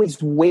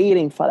always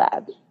waiting for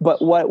that.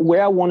 But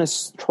where I want to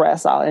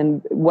stress out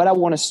and what I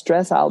want to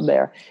stress out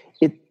there,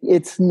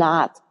 it's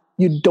not,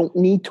 you don't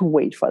need to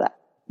wait for that.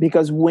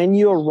 Because when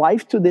you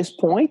arrive to this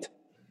point,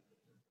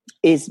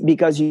 it's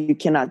because you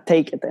cannot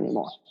take it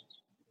anymore.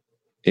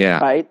 Yeah.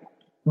 Right?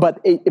 But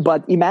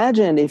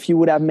imagine if you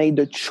would have made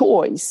the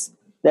choice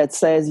that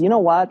says, you know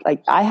what,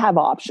 like I have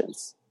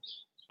options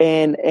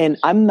and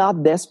I'm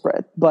not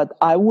desperate, but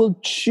I will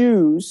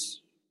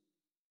choose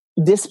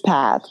this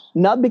path,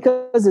 not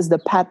because it's the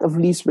path of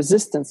least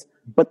resistance,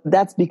 but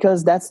that's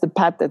because that's the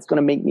path that's going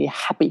to make me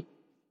happy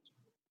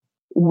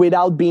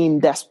without being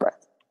desperate.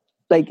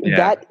 Like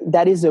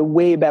that is a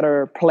way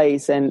better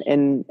place.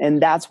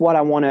 And that's what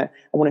I want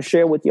to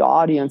share with the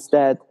audience,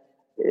 that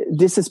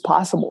this is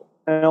possible.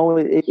 You know,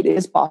 it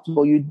is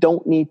possible. You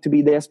don't need to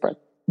be desperate.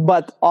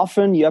 But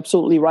often, you're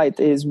absolutely right,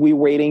 is we're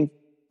waiting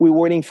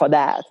for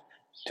that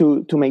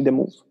to make the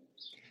move.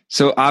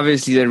 So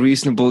obviously the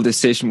reasonable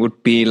decision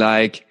would be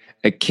like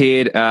a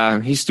kid,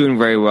 he's doing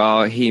very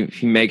well. He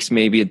makes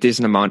maybe a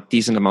decent amount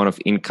of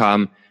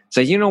income.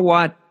 So you know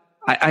what?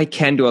 I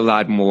can do a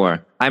lot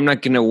more. I'm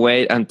not going to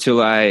wait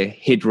until I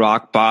hit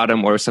rock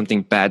bottom or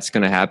something bad's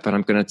going to happen.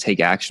 I'm going to take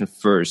action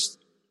first.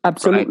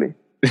 Absolutely. Right?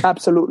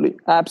 Absolutely.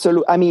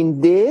 I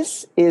mean,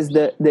 this is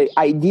the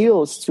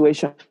ideal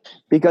situation,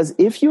 because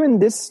if you're in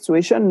this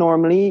situation,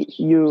 normally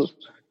you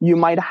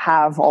might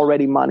have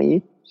already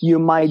money. You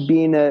might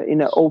be in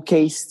an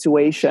okay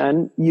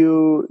situation.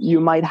 You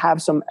might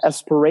have some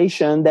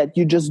aspiration that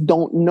you just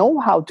don't know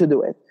how to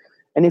do it.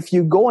 And if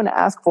you go and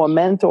ask for a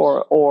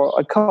mentor or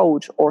a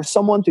coach or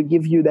someone to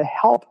give you the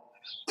help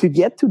to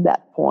get to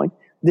that point,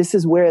 this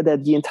is where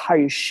the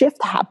entire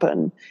shift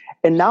happened.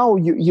 And now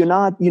you're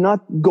not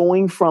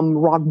going from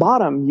rock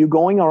bottom. You're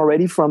going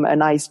already from a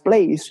nice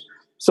place.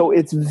 So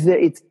it's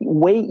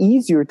way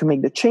easier to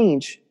make the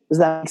change. Does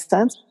that make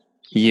sense?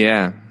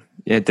 Yeah,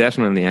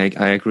 definitely.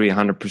 I agree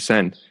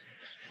 100%.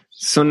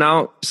 So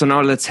now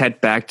let's head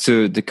back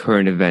to the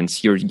current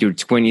events. You're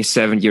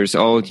 27 years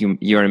old.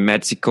 You're in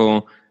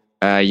Mexico.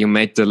 You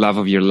met the love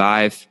of your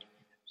life.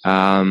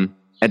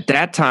 At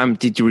that time,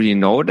 did you really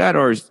know that,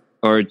 or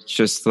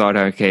just thought,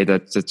 okay,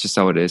 that's just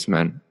how it is,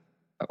 man?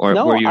 Or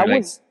no, were you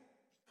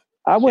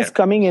I was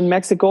coming in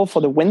Mexico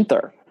for the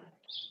winter,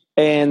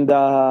 and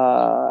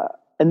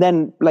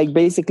then like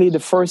basically the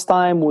first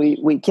time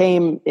we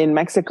came in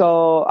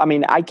Mexico. I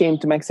mean, I came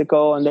to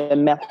Mexico and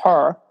then met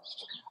her.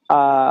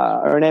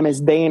 Her name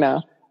is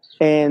Dana,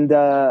 and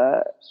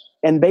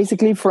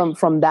basically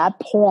from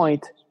that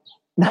point.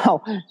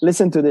 Now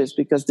listen to this,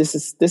 because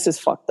this is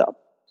fucked up.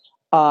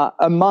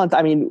 A month.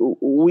 I mean,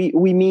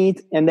 we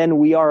meet and then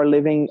we are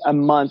living a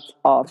month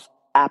of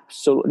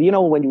absolute. You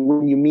know,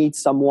 when you meet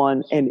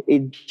someone and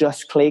it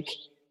just click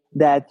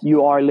that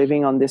you are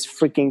living on this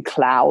freaking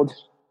cloud,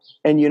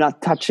 and you're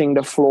not touching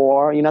the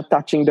floor, you're not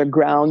touching the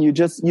ground, you're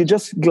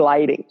just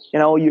gliding. You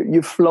know,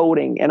 you're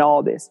floating and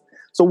all this.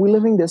 So we're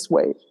living this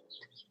way,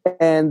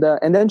 and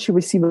then she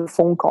received a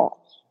phone call.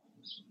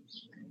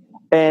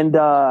 And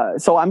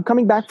so I'm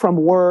coming back from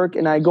work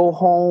and I go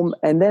home,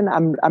 and then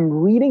I'm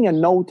reading a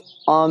note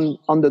on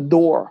the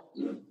door.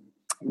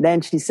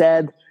 Then she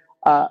said,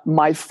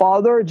 my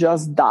father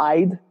just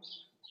died.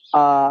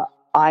 I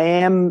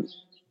am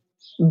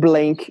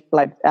blank,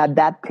 like at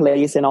that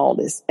place and all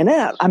this. And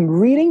then I'm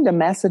reading the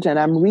message and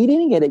I'm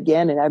reading it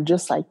again. And I'm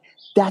just like,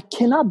 that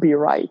cannot be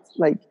right.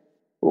 Like,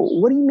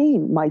 what do you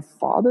mean? My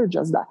father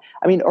just died.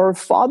 I mean, her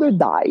father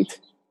died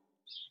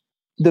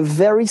the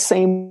very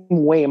same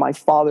way my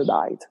father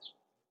died.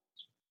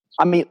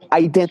 I mean,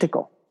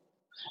 identical.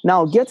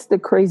 Now, gets the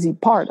crazy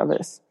part of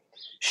this.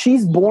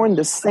 She's born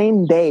the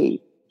same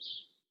day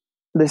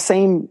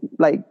than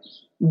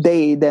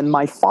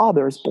my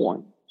father is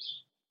born.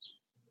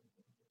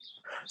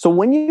 So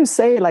when you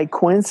say like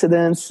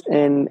coincidence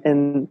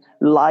and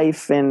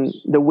life and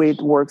the way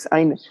it works,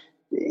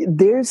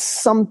 there's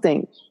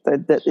something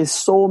that is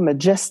so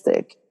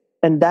majestic,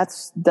 and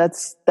that's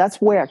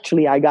where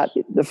actually I got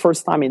the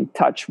first time in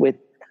touch with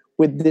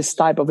this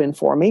type of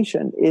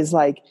information. Is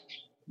like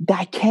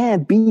that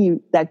can't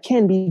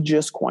be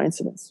just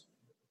coincidence,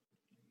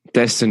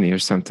 destiny or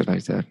something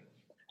like that.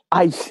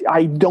 I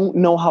don't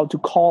know how to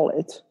call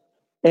it,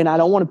 and I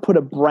don't want to put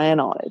a brand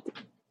on it,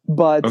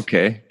 but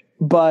okay.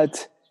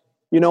 But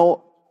you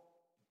know,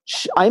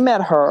 I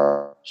met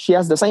her. She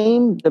has the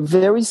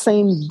very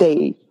same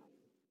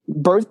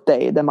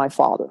birthday than my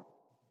father,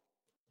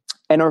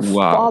 and her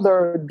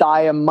father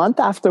died a month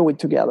after we're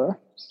together.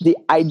 The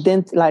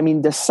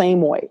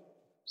same way.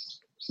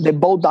 They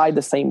both died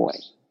the same way.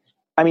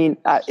 I mean,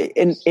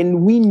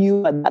 and we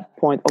knew at that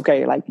point,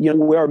 okay, like, you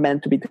know, we're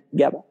meant to be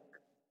together.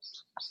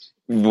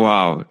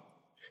 Wow.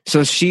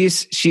 So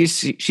she's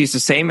the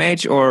same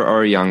age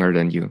or younger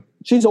than you?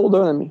 She's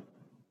older than me.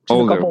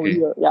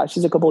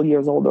 She's a couple of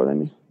years older than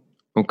me.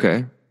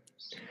 Okay.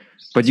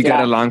 But you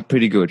got along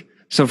pretty good.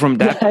 So from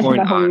that point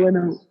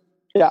on,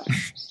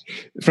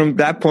 from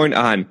that point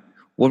on,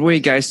 what were you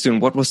guys doing?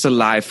 What was the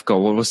life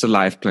goal? What was the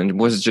life plan?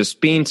 Was it just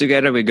being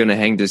together? We're going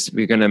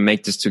to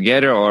make this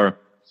together, or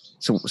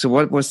so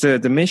what was the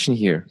mission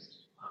here?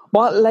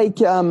 Well, like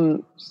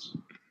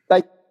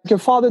her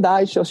father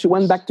died, so she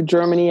went back to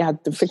Germany,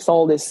 had to fix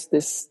all this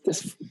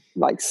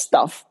like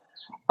stuff.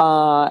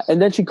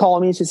 And then she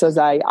called me. She says,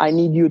 I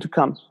need you to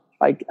come.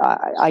 Like,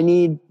 I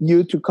need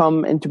you to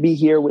come and to be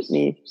here with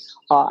me.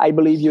 I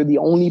believe you're the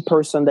only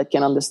person that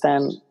can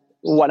understand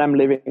what I'm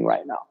living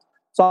right now.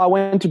 So I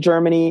went to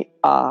Germany,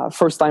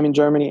 first time in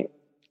Germany,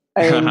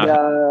 and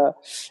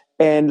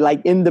and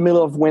like in the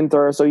middle of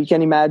winter. So you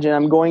can imagine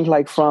I'm going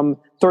like from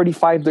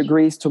 35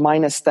 degrees to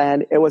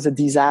 -10. It was a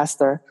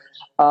disaster.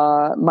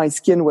 My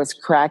skin was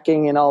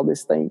cracking and all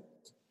this thing.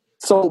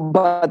 So,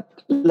 but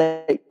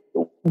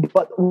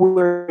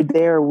we're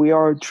there. We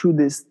are through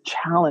this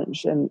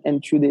challenge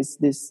and through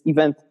this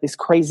event, this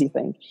crazy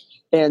thing,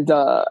 and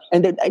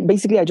then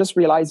basically I just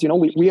realized, you know,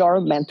 we are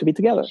meant to be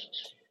together.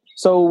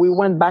 So we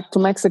went back to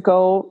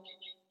Mexico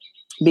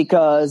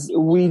because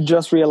we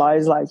just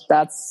realized like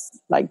that's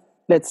like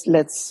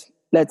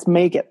let's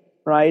make it,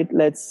 right?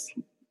 Let's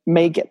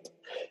make it.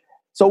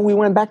 So we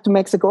went back to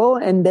Mexico,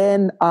 and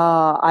then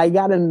I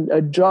got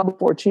a job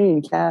opportunity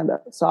in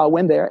Canada. So I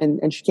went there,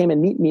 and she came and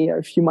meet me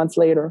a few months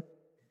later.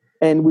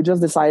 And we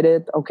just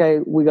decided, okay,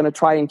 we're going to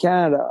try in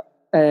Canada.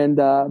 And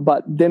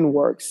but didn't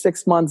work.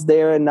 6 months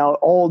there, and now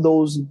all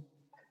those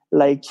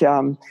like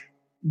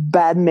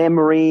bad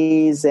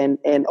memories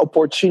and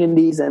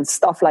opportunities and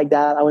stuff like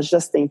that. I was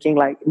just thinking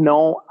like,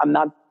 no, I'm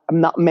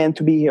not meant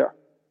to be here.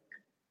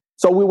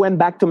 So we went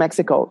back to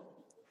Mexico.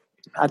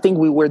 I think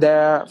we were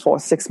there for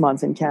 6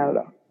 months in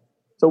Canada.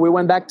 So we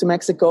went back to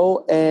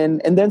Mexico and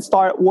then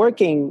started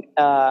working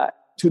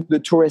to the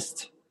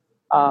tourist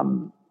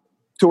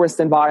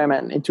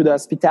environment, into the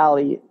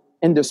hospitality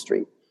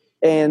industry,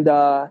 and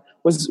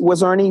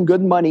was earning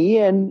good money,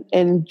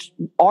 and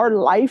our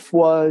life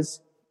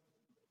was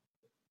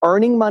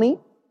earning money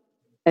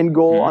and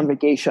go on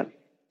vacation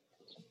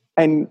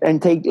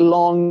and take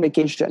long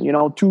vacation, you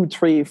know, 2,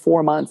 3,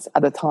 4 months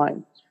at a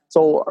time.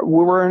 So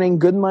we were earning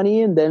good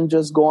money and then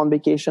just go on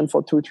vacation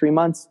for 2, 3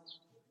 months.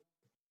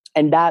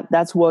 And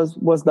that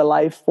was the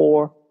life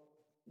for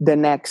the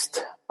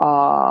next,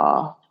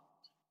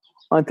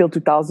 until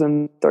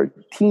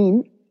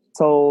 2013.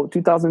 So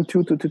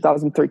 2002 to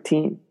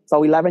 2013.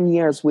 So 11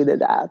 years we did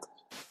that.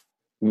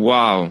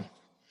 Wow.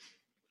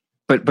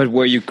 But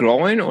were you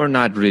growing or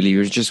not really?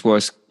 You just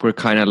were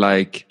kind of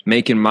like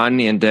making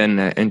money and then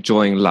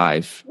enjoying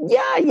life.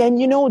 Yeah, and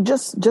you know,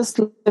 just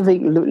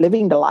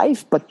living the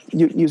life. But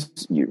you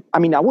I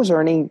mean, I was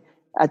earning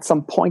at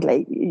some point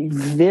like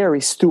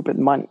very stupid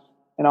money,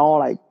 you know,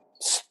 like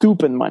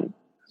stupid money.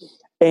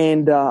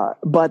 And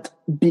but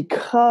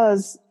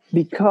because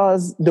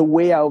the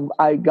way I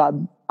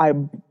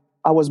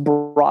was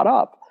brought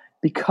up,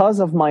 because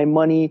of my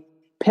money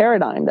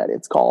paradigm that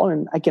it's called,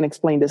 and I can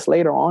explain this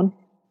later on.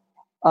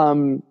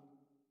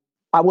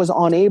 I was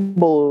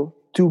unable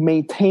to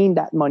maintain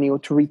that money or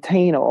to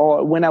retain it,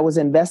 or when I was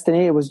investing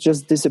it was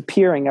just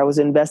disappearing. I was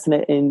investing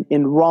it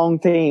in wrong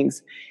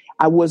things.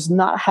 I was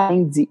not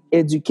having the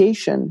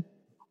education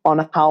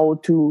on how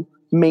to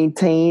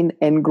maintain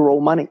and grow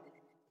money.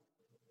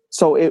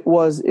 So it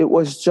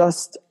was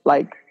just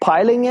like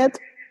piling it,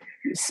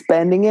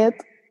 spending it,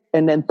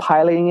 and then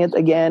piling it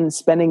again,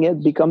 spending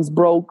it, becomes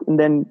broke, and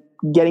then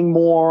getting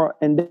more,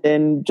 and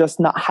then just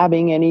not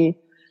having any.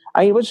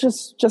 It was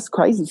just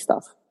crazy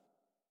stuff.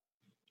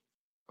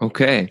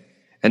 Okay.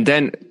 And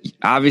then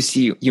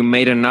obviously you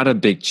made another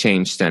big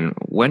change then.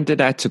 When did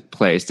that took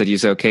place that you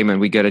said, okay, man,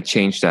 we got to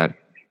change that?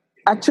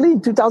 Actually,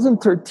 in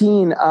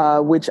 2013,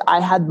 which I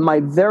had my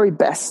very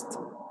best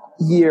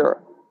year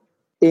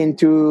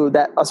into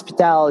that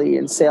hospitality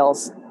and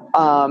sales,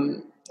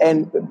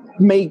 and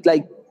made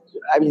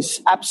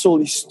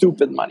absolutely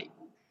stupid money.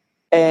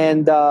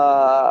 And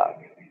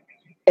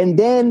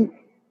then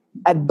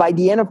by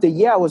the end of the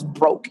year, I was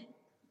broke.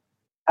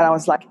 And I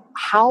was like,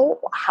 how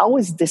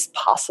is this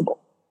possible?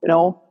 You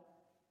know,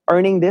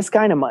 earning this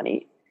kind of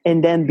money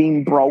and then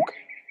being broke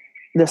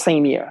the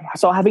same year.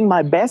 So having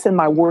my best and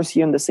my worst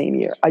year in the same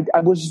year. I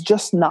was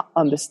just not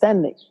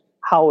understanding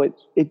how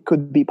it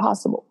could be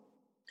possible.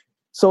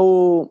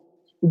 So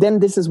then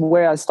this is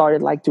where I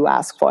started like to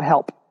ask for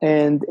help.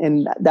 And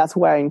that's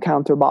where I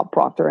encountered Bob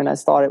Proctor, and I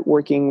started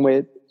working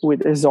with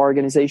his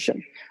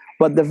organization.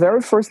 But the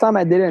very first time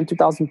I did it in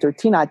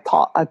 2013, I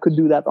thought I could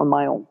do that on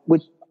my own,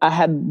 which I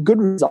had good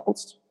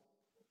results.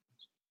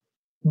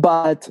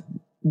 But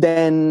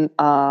then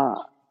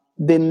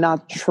did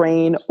not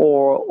train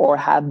or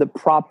have the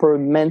proper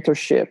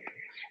mentorship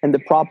and the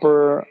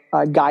proper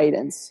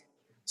guidance.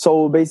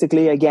 So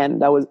basically, again,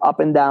 that was up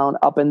and down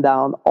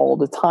all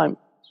the time.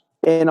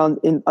 And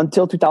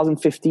until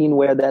 2015,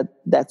 where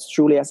that's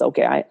truly as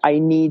okay, I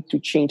need to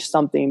change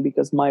something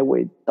because my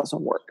way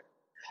doesn't work.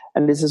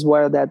 And this is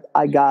where that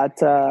I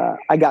got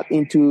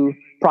into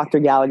Proctor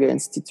Gallagher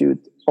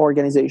Institute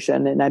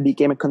organization, and I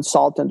became a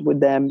consultant with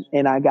them,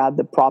 and I got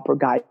the proper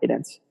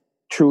guidance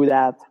through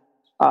that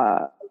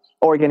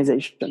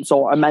organization.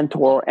 So a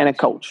mentor and a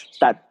coach.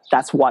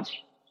 That's what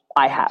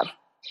I have,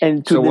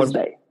 and to this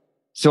day.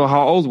 So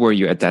how old were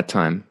you at that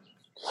time?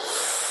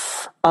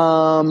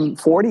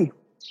 40.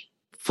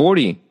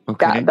 40.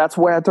 Okay. That's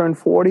where I turned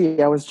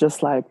 40. I was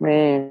just like,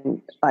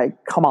 man,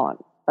 like, come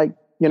on. Like,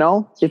 you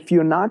know, if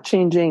you're not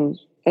changing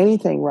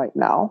anything right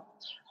now,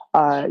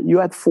 you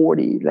at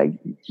 40, like,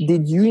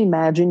 did you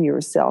imagine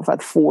yourself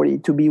at 40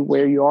 to be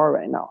where you are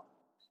right now?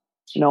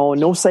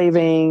 No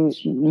saving,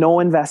 no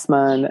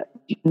investment,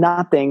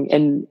 nothing.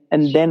 And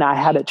then I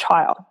had a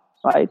child,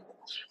 right?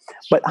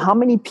 But how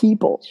many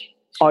people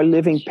are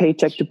living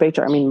paycheck to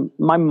paycheck? I mean,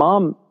 my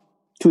mom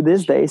to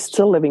this day is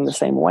still living the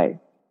same way.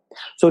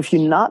 So if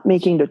you're not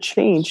making the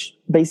change,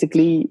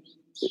 basically,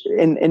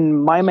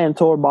 and my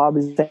mentor, Bob,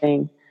 is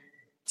saying,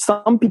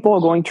 some people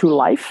are going through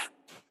life,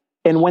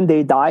 and when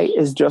they die,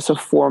 it's just a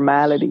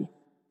formality.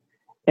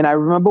 And I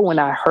remember when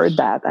I heard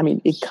that, I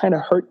mean, it kind of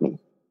hurt me.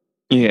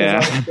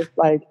 Yeah. I was just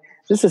like,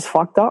 this is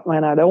fucked up,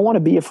 man. I don't want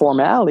to be a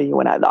formality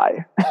when I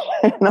die.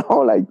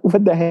 Like,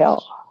 what the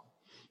hell?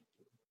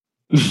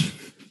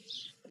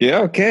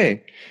 Yeah,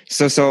 okay.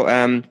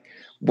 So,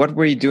 what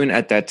were you doing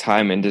at that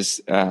time in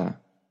this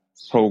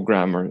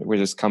program or with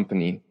this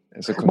company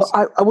as a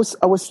consultant? Well,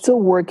 I was still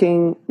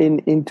working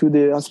into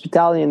the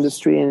hospitality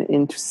industry and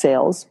into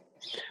sales,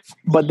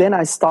 but then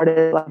I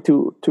started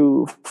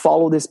to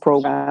follow this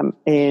program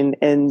and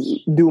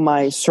do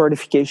my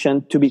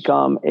certification to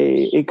become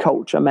a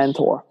coach, a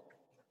mentor.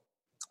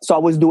 So I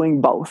was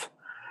doing both.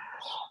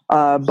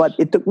 But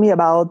it took me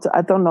about,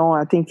 I don't know,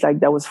 I think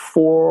like that was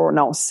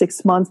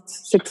 6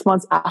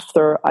 months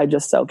after I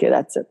just said, okay,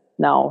 that's it.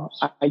 Now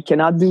I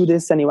cannot do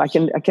this anymore.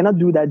 I cannot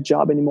do that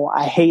job anymore.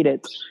 I hate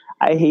it.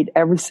 I hate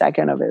every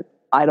second of it.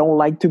 I don't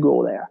like to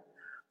go there.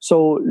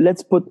 So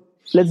let's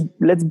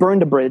burn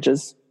the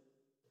bridges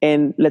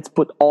and let's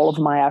put all of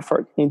my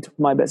effort into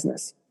my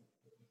business.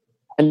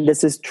 And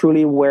this is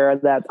truly where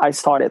that I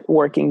started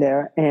working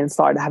there and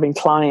started having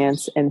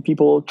clients and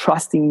people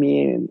trusting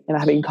me and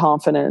having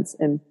confidence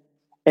and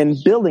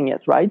building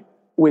it, right?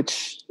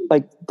 Which,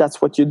 like,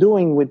 that's what you're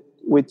doing with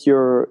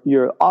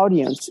your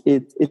audience.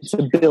 It's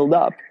a build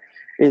up.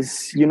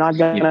 You're not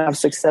gonna have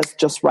success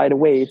just right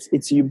away.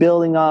 It's you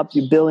building up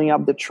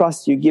the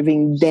trust, you're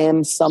giving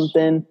them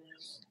something,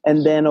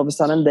 and then all of a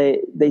sudden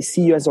they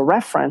see you as a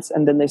reference,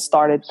 and then they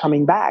started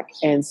coming back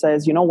and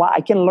says, you know what,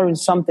 I can learn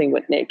something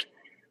with Nick.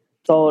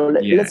 So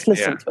let's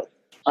listen to it,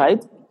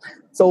 right?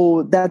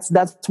 So that's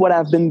what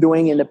I've been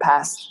doing in the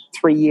past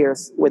 3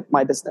 years with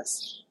my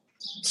business.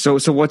 So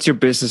what's your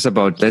business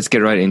about? Let's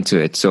get right into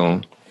it.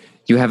 So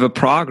you have a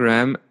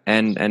program,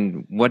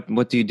 and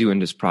what do you do in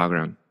this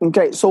program?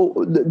 Okay, so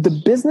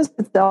the business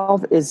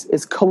itself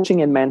is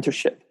coaching and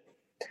mentorship.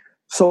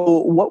 So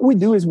what we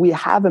do is we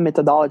have a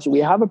methodology. We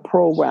have a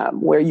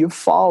program where you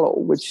follow,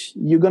 which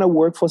you're going to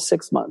work for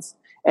 6 months.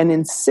 And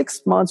in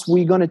 6 months,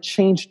 we're going to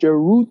change the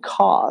root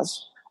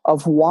cause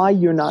of why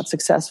you're not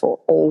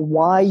successful, or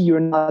why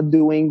you're not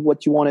doing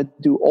what you want to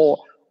do, or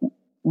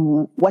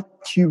what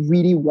you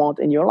really want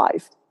in your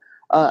life.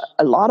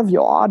 A lot of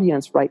your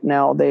audience right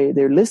now,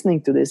 they're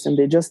listening to this and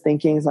they're just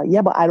thinking, it's like,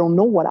 yeah, but I don't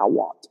know what I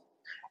want.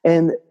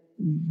 And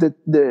the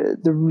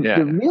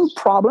real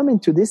problem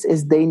into this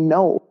is they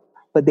know,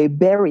 but they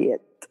bury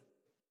it.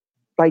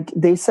 Like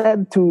they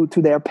said to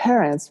their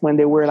parents when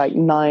they were like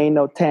 9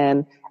 or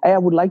 10, hey, I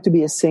would like to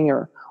be a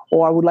singer,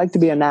 or I would like to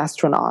be an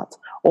astronaut,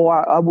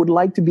 or I would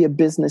like to be a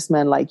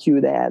businessman like you,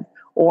 Dad,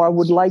 or I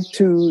would like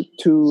to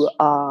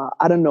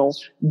I don't know,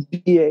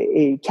 be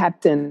a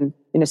captain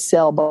in a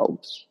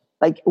sailboat.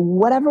 Like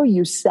whatever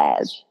you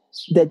said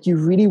that you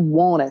really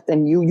wanted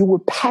and you were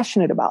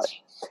passionate about it.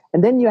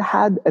 And then you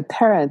had a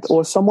parent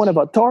or someone of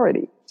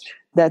authority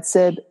that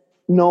said,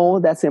 no,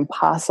 that's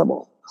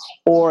impossible,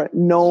 or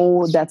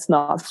no, that's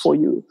not for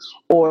you,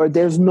 or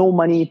there's no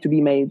money to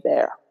be made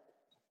there.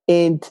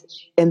 And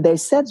they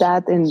said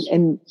that,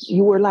 and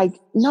you were like,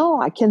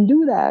 no, I can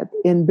do that.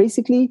 And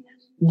basically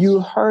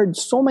you heard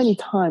so many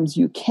times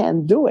you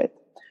can't do it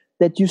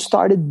that you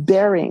started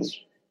burying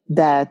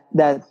that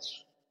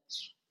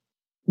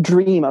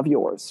dream of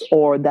yours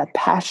or that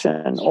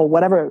passion or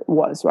whatever it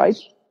was, right?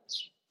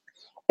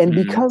 And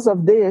because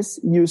of this,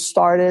 you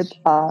started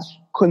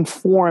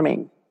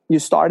conforming. You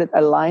started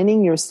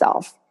aligning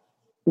yourself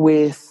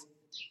with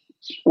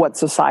what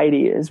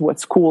society is, what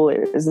school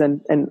is,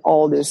 and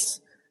all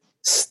this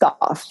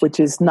stuff, which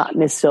is not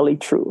necessarily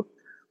true.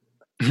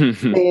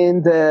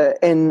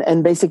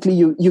 and basically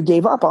you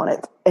gave up on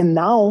it. And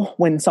now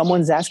when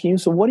someone's asking you,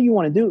 so what do you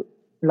want to do?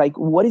 Like,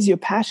 what is your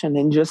passion?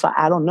 And just like,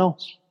 I don't know,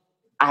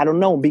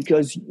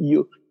 because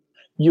you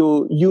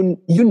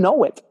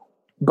know it,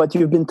 but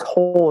you've been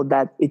told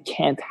that it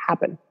can't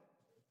happen.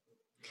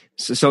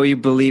 So you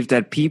believe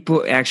that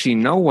people actually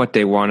know what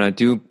they want to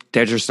do,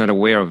 they're just not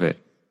aware of it.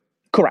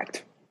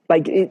 Correct.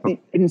 Like,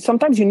 and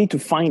sometimes you need to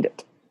find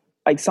it.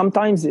 Like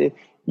sometimes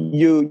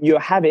you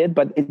have it,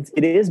 but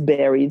it is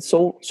buried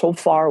so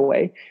far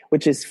away,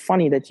 which is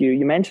funny that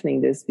you're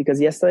mentioning this, because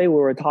yesterday we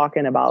were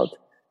talking about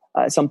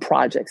some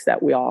projects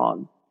that we are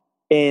on.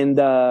 And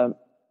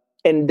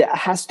that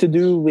has to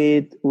do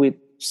with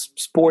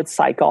sports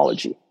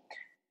psychology.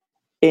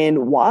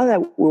 And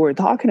while we were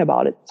talking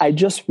about it, I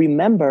just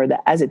remember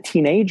that as a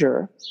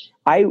teenager,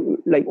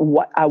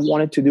 what I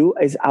wanted to do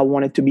is I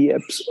wanted to be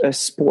a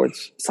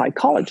sports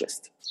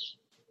psychologist.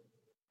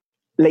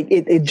 Like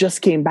it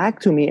just came back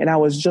to me, and I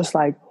was just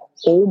like,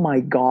 oh my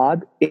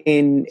God.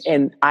 And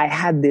I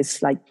had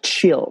this like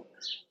chill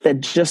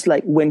that just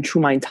like went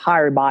through my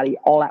entire body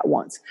all at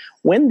once.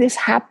 When this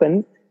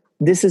happened,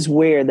 this is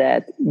where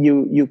that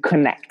you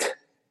connect.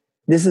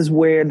 This is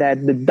where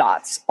that the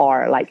dots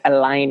are like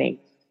aligning.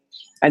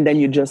 And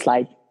then you're just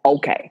like,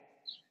 okay.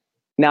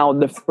 Now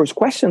the first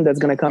question that's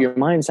going to come to your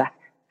mind is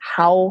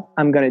how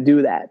I'm going to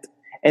do that.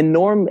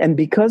 And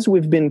because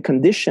we've been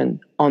conditioned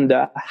on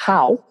the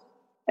how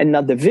and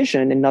not the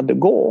vision and not the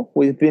goal,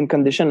 we've been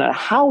conditioned on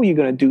how you're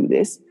going to do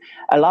this.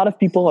 A lot of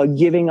people are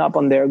giving up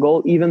on their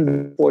goal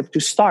even before to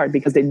start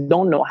because they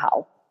don't know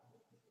how.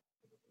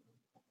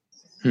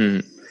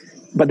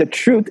 But the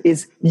truth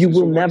is you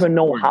will never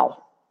know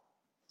how.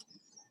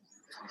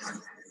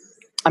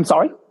 I'm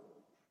sorry?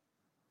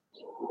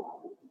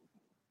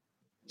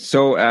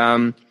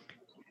 So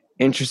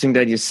interesting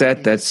that you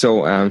said that.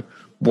 So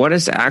what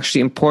is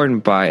actually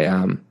important by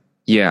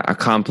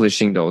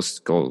accomplishing those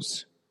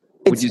goals?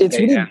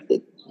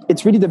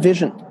 It's really the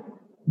vision.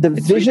 The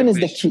vision is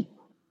the key.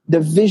 The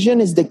vision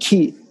is the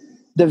key.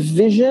 The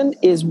vision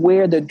is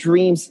where the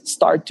dreams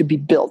start to be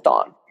built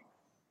on.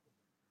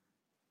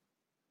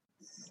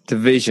 The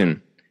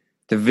vision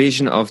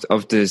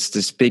of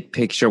this big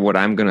picture, what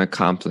I'm going to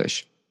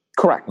accomplish.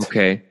 Correct.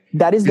 Okay.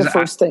 That is the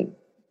first thing.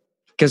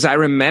 Because I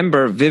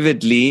remember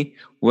vividly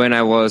when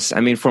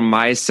for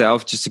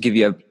myself, just to give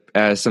you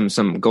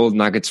some gold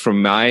nuggets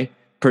from my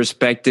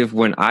perspective,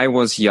 when I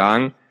was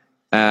young,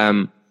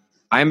 I'm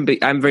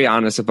very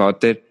honest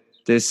about it.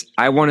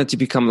 I wanted to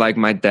become like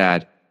my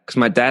dad, because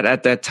my dad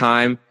at that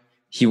time,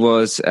 he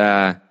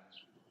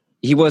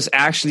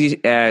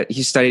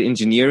studied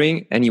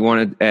engineering, and he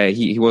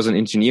was an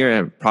engineer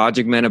and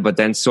project manager, but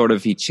then sort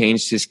of he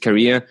changed his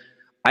career.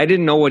 I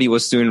didn't know what he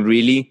was doing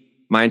really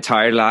my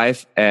entire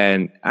life.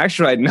 And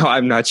actually right now,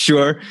 I'm not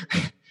sure.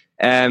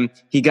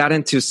 He got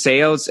into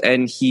sales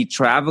and he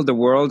traveled the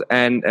world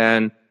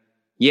and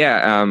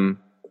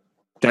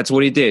that's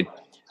what he did.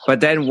 But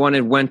then when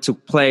it went to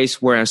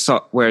place where I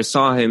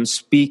saw him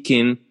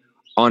speaking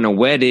on a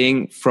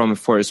wedding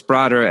for his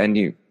brother,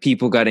 and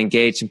people got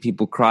engaged and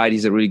people cried.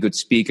 He's a really good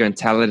speaker and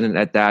talented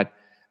at that.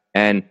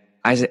 And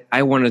I said,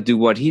 I want to do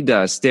what he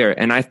does there.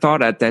 And I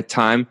thought at that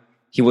time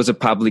he was a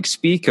public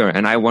speaker,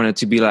 and I wanted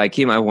to be like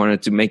him. I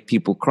wanted to make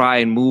people cry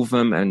and move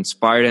them and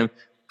inspire them.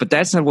 But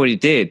that's not what he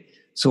did.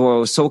 So I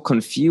was so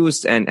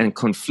confused and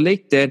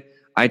conflicted.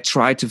 I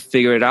tried to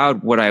figure it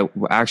out what I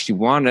actually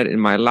wanted in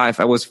my life.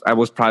 I was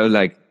probably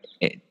like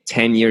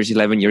 10 years,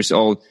 11 years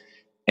old.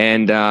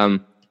 And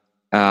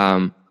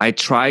I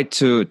tried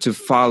to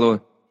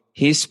follow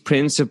his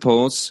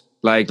principles.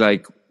 Like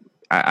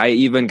I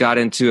even got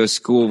into a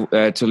school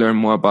to learn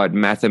more about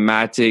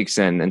mathematics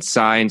and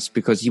science,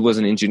 because he was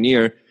an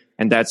engineer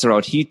and that's the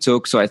route he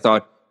took. So I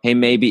thought, hey,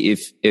 maybe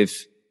if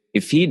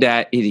he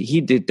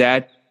did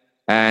that,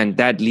 and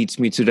that leads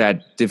me to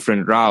that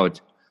different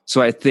route.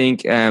 So I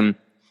think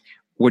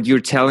what you're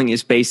telling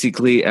is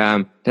basically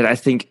that I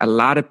think a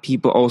lot of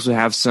people also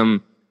have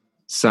some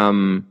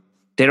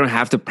they don't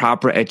have the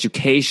proper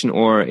education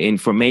or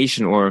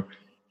information or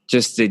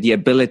just the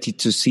ability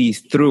to see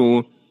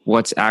through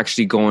what's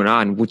actually going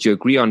on. Would you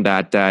agree on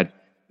that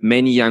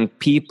many young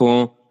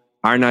people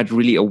are not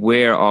really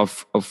aware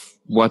of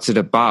what's it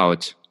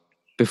about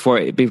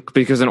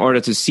because in order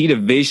to see the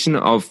vision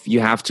you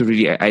have to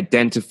really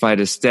identify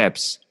the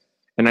steps.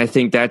 And I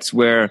think that's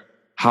where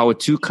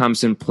how-to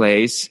comes in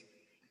place,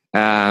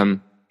 that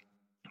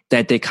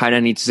they kind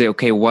of need to say,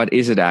 okay, what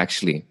is it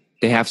actually?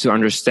 They have to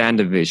understand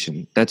the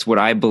vision. That's what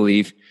I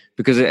believe,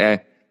 because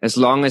as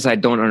long as I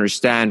don't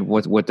understand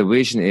what the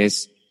vision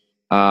is,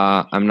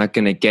 I'm not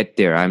going to get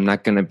there. I'm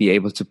not going to be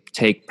able to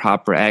take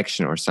proper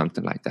action or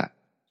something like that.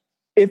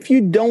 If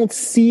you don't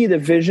see the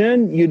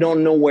vision, you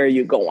don't know where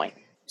you're going.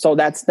 So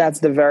that's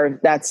the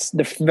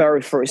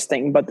very first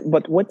thing.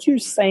 But what you're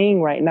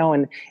saying right now,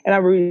 and I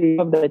really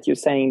love that you're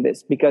saying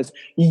this, because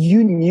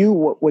you knew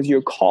what was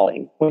your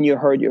calling when you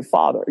heard your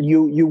father.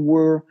 You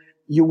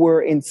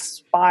were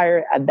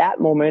inspired at that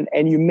moment,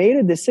 and you made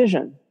a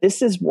decision.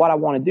 This is what I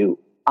want to do.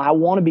 I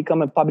want to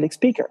become a public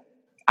speaker.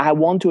 I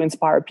want to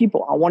inspire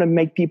people. I want to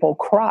make people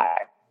cry.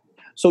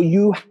 So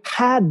you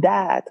had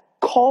that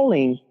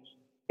calling,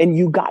 and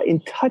you got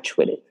in touch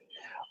with it.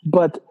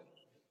 But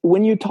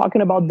when you're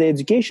talking about the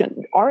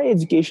education, our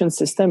education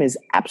system is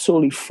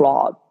absolutely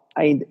flawed.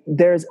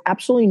 There's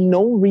absolutely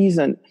no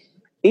reason.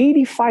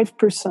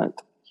 85%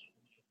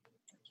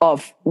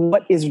 of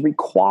what is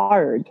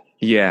required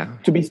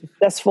to be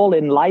successful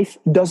in life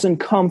doesn't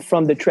come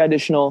from the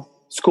traditional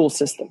school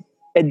system.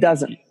 It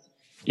doesn't.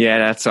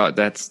 Yeah,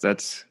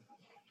 that's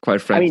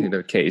quite frankly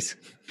the case.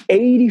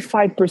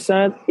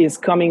 85% is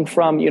coming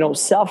from,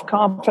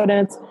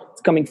 self-confidence.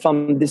 It's coming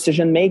from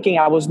decision-making.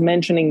 I was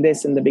mentioning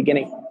this in the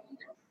beginning.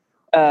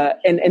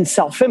 And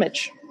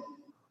self-image.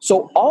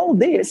 So all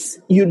this,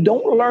 you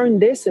don't learn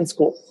this in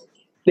school.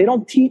 They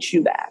don't teach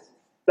you that.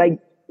 Like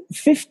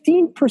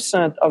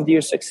 15% of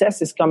your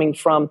success is coming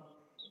from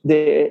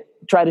the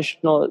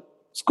traditional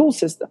school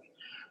system.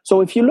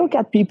 So if you look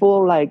at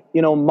people like,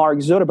 Mark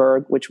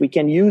Zuckerberg, which we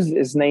can use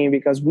his name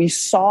because we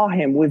saw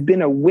him, we've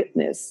been a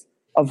witness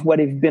of what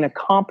he's been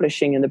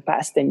accomplishing in the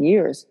past 10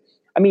 years.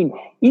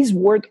 He's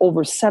worth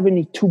over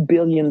 $72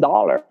 billion,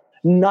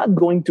 not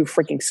going to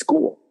freaking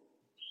school.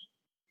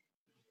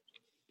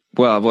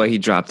 Well, he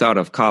dropped out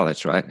of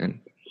college, right?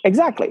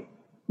 Exactly.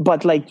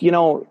 But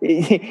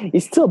he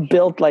still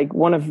built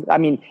one of,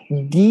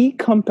 the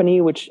company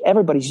which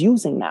everybody's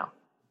using now.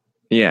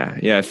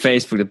 Yeah.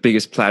 Facebook, the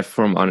biggest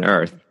platform on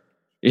earth.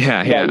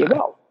 Yeah. There you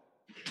go.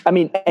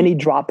 And he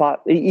dropped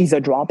out. He's a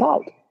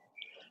dropout.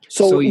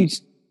 So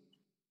he's,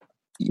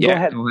 go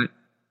ahead.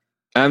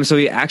 So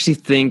you actually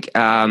think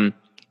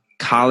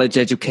college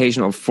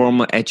education or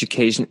formal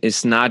education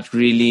is not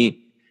really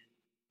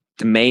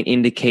the main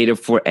indicator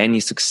for any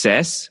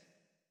success?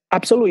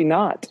 Absolutely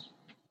not.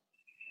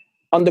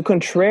 On the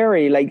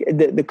contrary,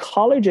 the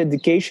college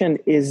education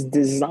is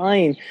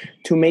designed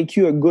to make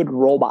you a good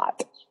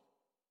robot.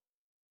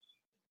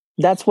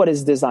 That's what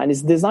it's designed.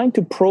 It's designed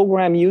to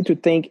program you to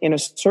think in a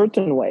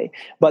certain way.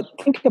 But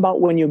think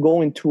about when you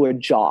go into a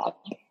job,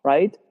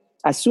 right?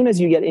 As soon as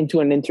you get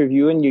into an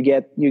interview and you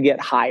get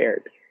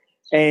hired,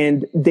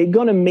 and they're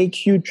going to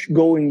make you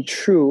going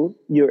through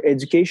your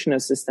educational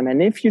system.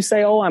 And if you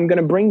say, I'm going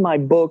to bring my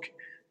book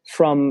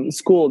from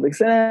school, they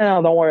say,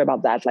 no, don't worry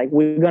about that.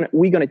 We're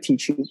going to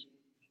teach you.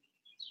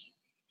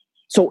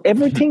 So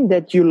everything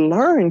that you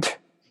learned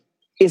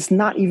is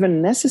not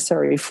even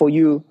necessary for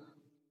you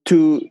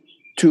to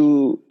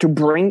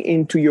bring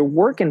into your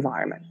work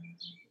environment.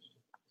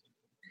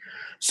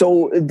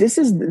 So this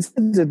is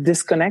the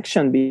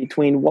disconnection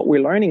between what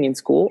we're learning in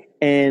school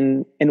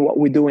and what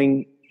we're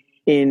doing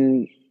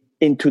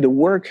into the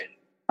work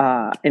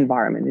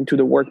environment, into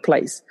the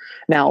workplace.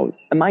 Now,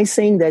 am I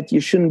saying that you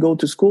shouldn't go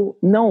to school?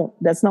 No,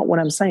 that's not what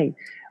I'm saying.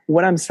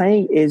 What I'm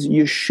saying is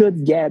you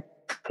should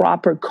get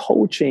proper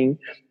coaching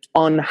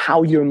on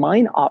how your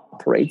mind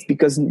operates,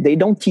 because they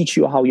don't teach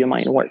you how your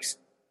mind works.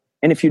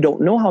 And if you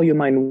don't know how your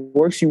mind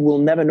works, you will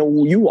never know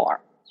who you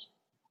are,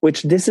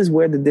 which this is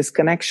where the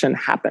disconnection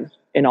happens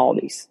in all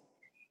these.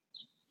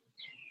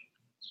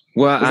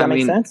 Well, does that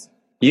make sense?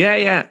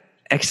 Yeah,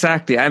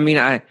 exactly.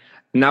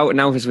 Now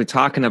as we're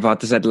talking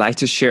about this, I'd like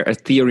to share a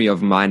theory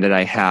of mine that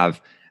I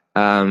have,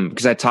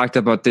 because I talked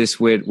about this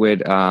with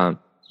a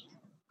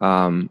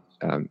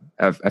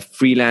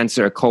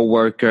freelancer, a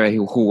coworker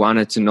who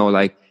wanted to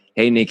know,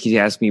 hey Nick, he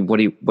asked me, what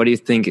do you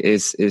think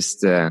is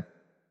the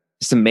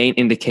main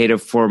indicator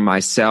for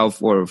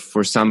myself or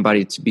for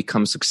somebody to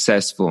become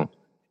successful?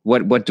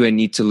 What do I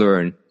need to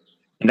learn?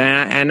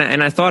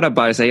 And I thought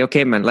about it. Say,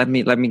 okay, man, let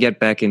me get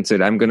back into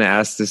it. I'm going to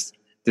ask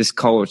this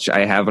coach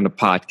I have on the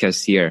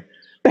podcast here.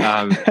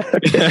 Let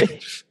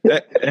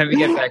me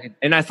get back in.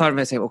 And I thought of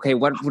myself, okay,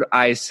 what would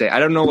I say? I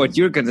don't know what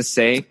you're going to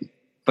say,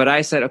 but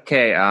I said,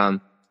 okay,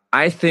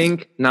 I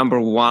think number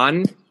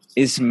one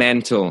is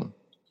mental.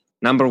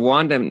 Number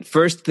one, the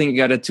first thing you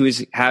got to do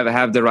is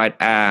have the right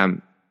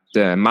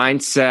the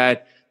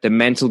mindset, the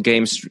mental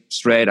game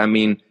straight.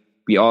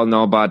 We all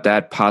know about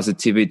that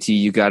positivity.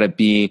 You got to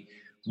be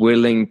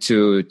willing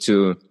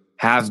to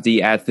have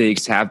the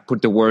ethics,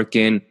 put the work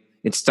in.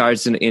 It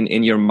starts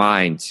in your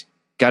mind.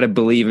 Got to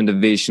believe in the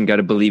vision, got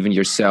to believe in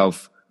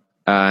yourself.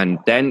 And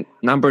then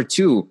number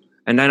two,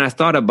 and then I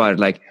thought about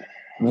it,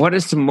 what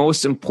is the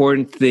most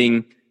important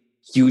thing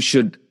you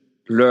should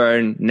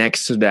learn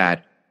next to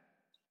that?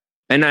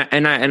 And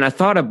I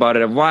thought about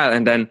it a while,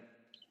 and then,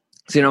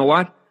 so you know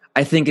what?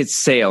 I think it's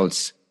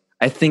sales.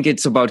 I think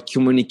it's about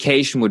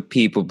communication with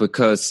people,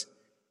 because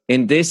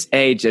in this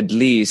age, at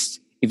least,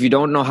 if you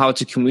don't know how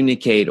to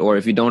communicate, or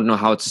if you don't know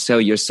how to sell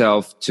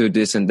yourself to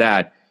this and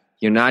that,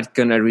 you're not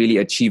going to really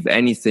achieve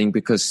anything,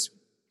 because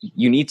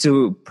you need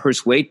to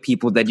persuade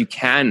people that you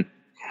can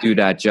do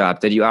that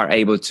job, that you are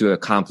able to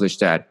accomplish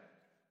that.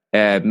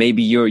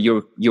 Maybe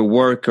your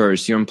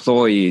workers, your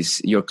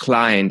employees, your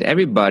client,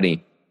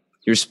 everybody,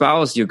 your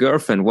spouse, your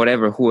girlfriend,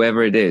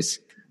 whoever it is.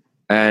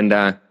 And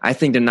I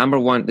think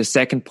the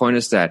second point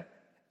is that.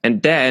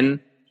 And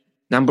then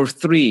number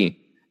 3,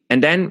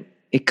 and then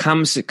it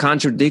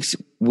contradicts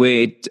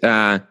with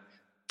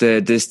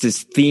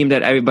this theme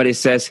that everybody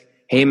says,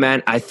 hey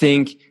man, I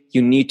think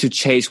you need to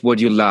chase what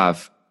you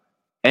love.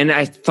 And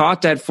I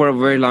thought that for a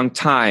very long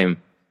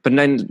time, but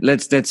then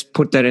let's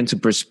put that into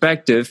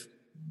perspective.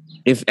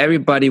 If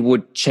everybody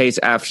would chase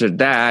after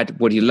that,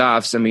 what he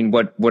loves, I mean,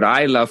 what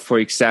I love, for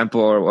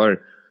example,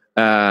 or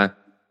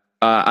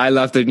I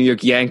love the New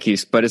York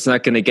Yankees, but it's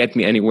not going to get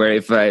me anywhere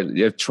if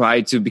I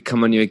try to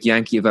become a New York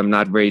Yankee if I'm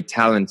not very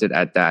talented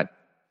at that.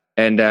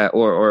 And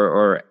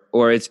or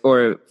for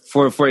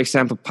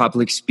example,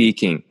 public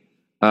speaking.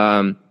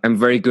 I'm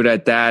very good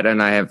at that,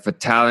 and I have a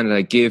talent and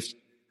a gift.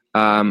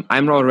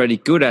 I'm already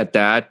good at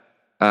that.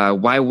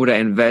 Why would I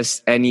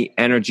invest any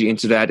energy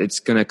into that? It's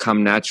going to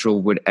come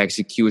natural with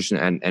execution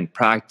and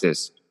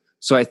practice.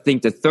 So I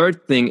think the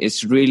third thing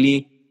is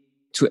really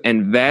to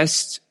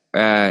invest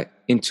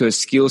into a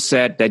skill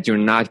set that you're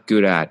not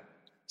good at,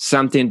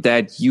 something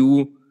that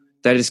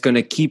is going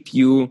to keep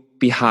you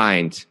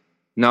behind.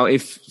 Now,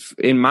 if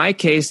in my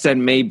case, that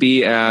may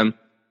be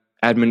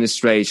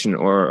administration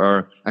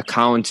or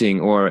accounting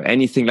or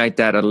anything like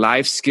that, a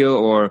life skill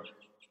or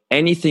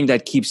anything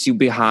that keeps you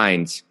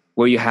behind,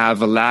 where you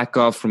have a lack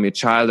of from your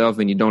child of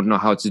and you don't know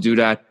how to do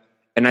that.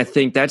 And I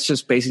think that's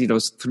just basically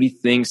those 3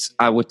 things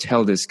I would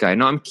tell this guy.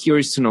 Now, I'm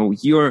curious to know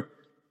your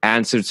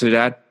answer to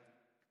that.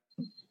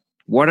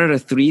 What are the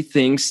 3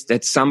 things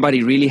that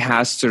somebody really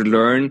has to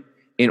learn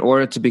in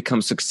order to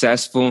become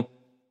successful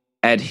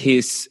at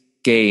his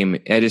game?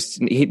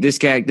 This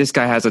guy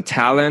has a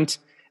talent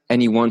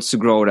and he wants to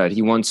grow that.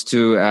 He wants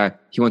to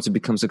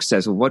become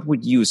successful. What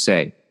would you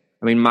say?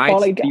 I mean,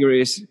 my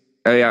theory is...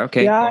 Oh, yeah,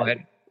 okay, go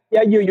ahead.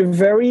 Yeah, you're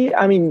very...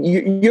 I mean,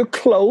 you're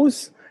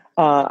close.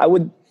 I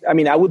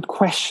would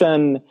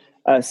question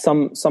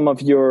some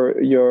of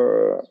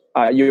your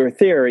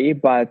theory,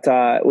 but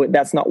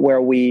that's not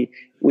where we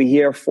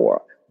here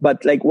for.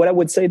 But like what I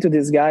would say to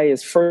this guy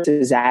is, first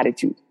is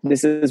attitude.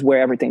 This is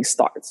where everything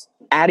starts.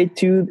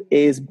 Attitude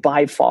is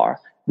by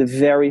far the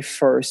very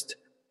first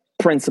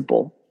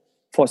principle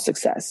for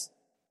success.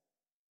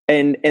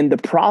 And the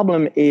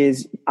problem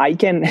is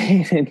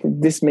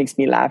this makes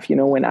me laugh,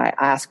 when I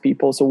ask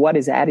people, so what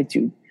is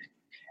attitude?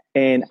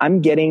 And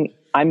I'm getting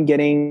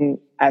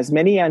as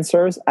many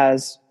answers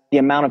as the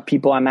amount of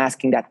people I'm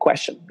asking that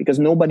question, because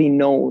nobody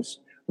knows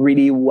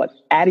really what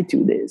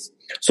attitude is.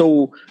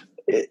 So,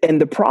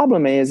 and the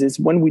problem is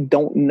when we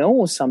don't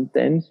know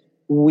something,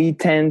 we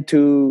tend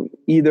to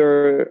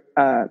either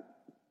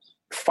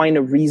find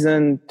a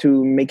reason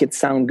to make it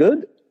sound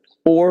good,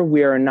 or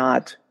we're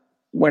not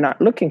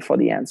looking for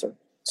the answer.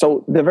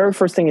 So the very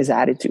first thing is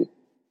attitude.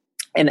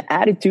 And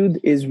attitude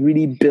is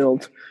really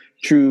built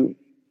through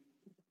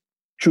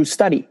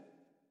study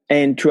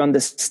and through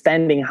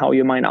understanding how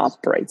your mind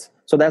operates.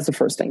 So that's the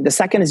first thing. The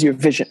second is your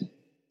vision,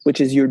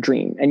 which is your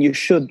dream. And you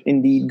should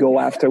indeed go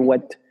after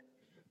what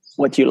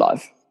you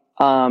love.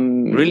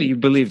 Really? You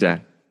believe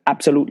that?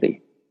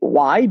 Absolutely.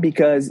 Why?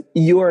 Because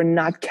you are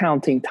not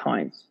counting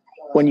time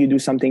when you do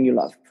something you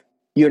love.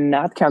 You're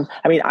not counting.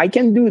 I mean, I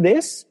can do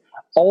this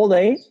all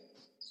day,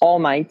 all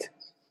night.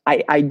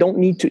 I don't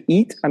need to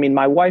eat. I mean,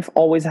 my wife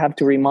always have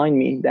to remind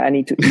me that I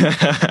need to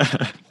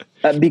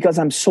eat. Because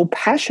I'm so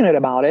passionate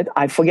about it,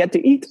 I forget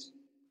to eat.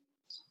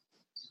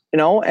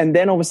 And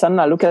then all of a sudden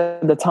I look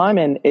at the time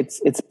and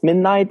it's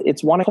midnight,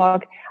 it's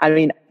 1:00. I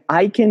mean,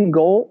 I can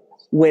go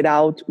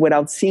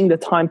without seeing the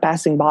time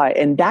passing by.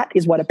 And that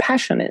is what a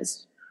passion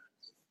is.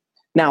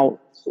 Now,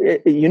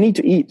 you need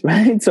to eat,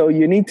 right? So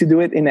you need to do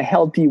it in a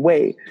healthy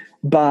way.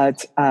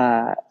 But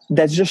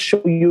that just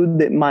shows you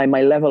my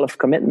level of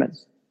commitment.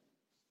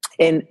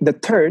 And the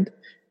third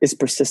is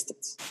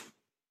persistence.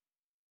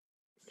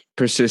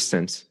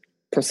 Persistence.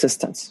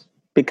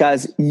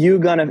 Because you're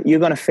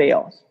gonna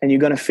fail, and you're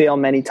gonna fail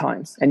many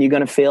times, and you're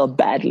gonna fail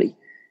badly,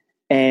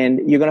 and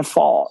you're gonna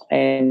fall,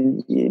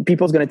 and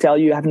people's gonna tell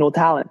you have no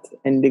talent,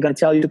 and they're gonna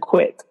tell you to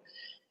quit.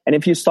 And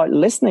if you start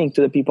listening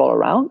to the people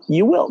around,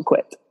 you will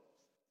quit.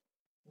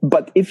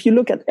 But if you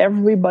look at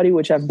everybody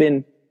which have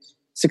been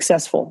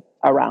successful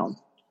around,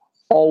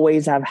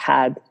 always have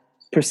had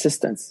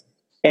persistence,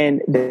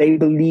 and they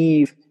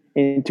believe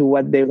into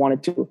what they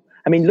wanted to.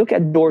 I mean, look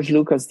at George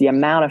Lucas, the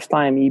amount of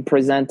time he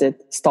presented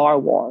Star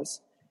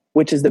Wars,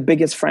 which is the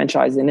biggest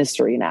franchise in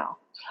history now.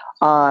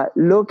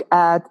 Look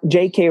at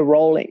J.K.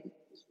 Rowling,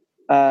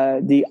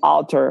 the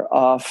author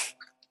of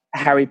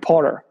Harry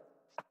Potter.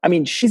 I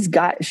mean, she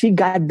got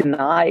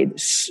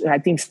denied, I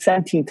think,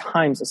 17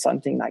 times or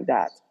something like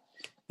that.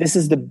 This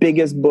is the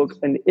biggest book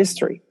in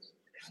history.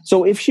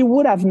 So if she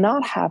would have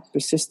not had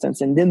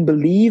persistence and didn't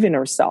believe in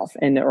herself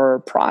and her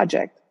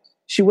project,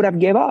 she would have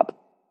gave up.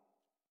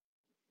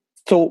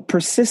 So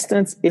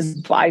persistence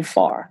is by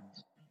far,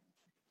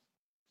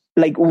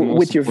 like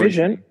with your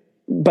vision,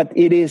 but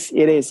it is,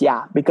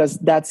 yeah, because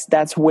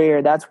that's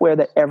where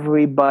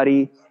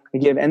everybody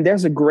give. And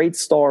there's a great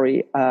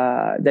story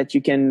that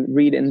you can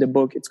read in the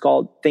book. It's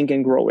called Think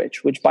and Grow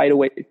Rich, which, by the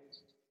way,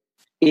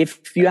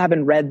 if you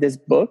haven't read this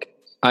book,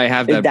 I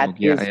have that book.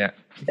 Yeah.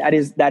 That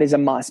is a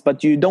must,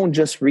 but you don't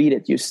just read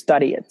it, you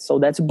study it. So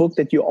that's a book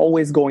that you're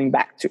always going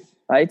back to,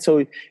 right?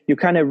 So you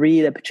kind of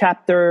read a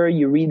chapter,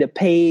 you read a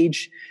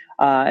page,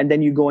 and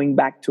then you're going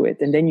back to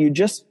it. And then you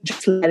just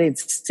let it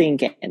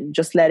sink in.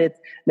 Just let it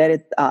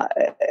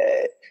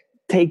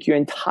take your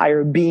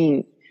entire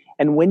being.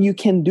 And when you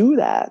can do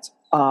that,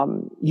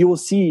 you will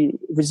see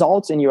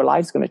results in your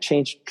life is going to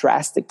change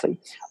drastically.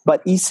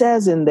 But he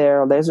says in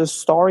there's a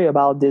story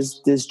about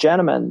this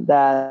gentleman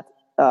that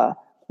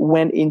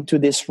went into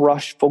this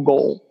rush for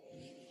gold.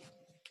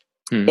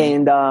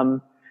 Mm-hmm.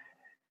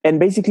 And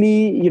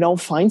basically,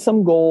 find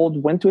some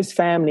gold, went to his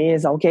family,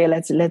 is okay,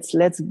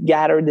 let's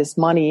gather this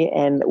money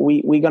and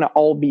we're going to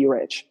all be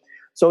rich.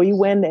 So he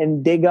went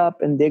and dig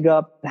up,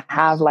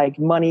 have like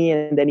money,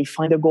 and then he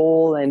find the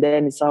gold, and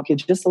then it's okay,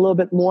 just a little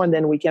bit more, and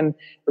then we can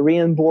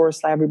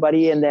reimburse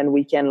everybody, and then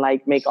we can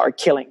like make our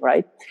killing,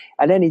 right?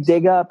 And then he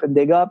dig up, and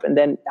then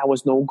there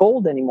was no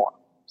gold anymore.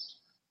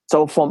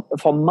 So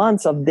for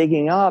months of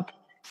digging up,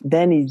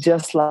 then he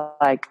just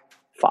like,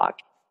 fuck,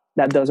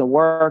 that doesn't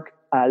work.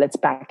 Let's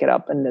pack it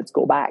up and let's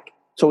go back.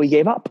 So he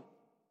gave up.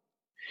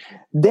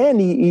 Then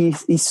he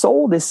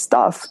sold his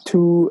stuff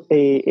to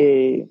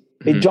a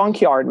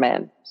junkyard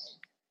man.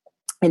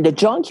 And the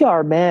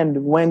junkyard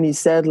man, when he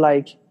said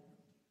like,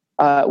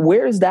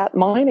 where is that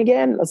mine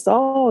again? I said,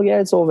 oh yeah,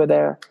 it's over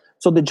there.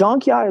 So the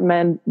junkyard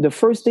man, the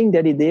first thing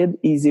that he did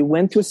is he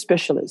went to a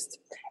specialist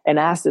and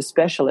asked the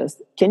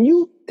specialist, can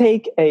you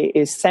take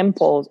a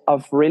sample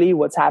of really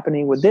what's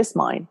happening with this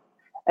mine?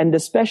 And the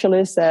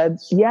specialist said,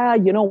 yeah,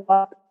 you know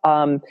what?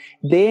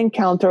 They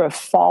encounter a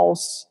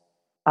false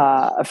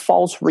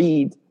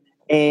read.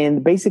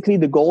 And basically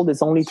the gold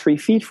is only 3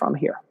 feet from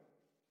here.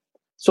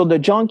 So the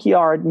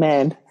junkyard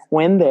man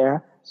went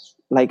there,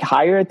 like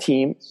hire a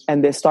team,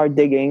 and they start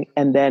digging.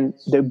 And then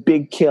the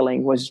big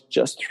killing was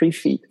just 3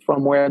 feet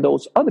from where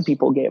those other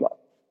people gave up.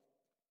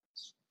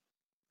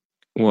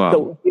 Wow.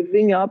 So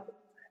giving up,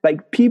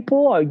 like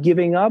people are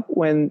giving up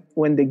when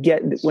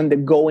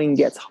the going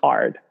gets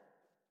hard.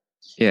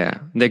 Yeah,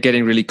 they're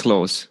getting really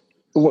close.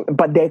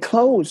 But they're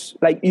close.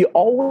 Like you're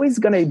always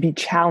gonna be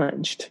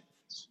challenged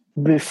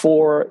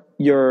before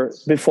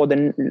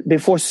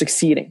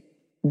succeeding.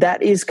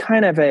 That is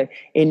kind of a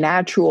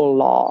natural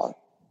law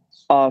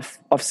of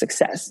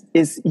success.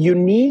 Is you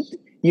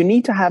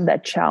need to have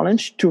that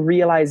challenge to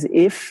realize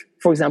if,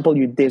 for example,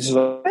 you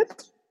deserve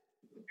it,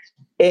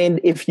 and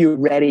if you're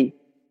ready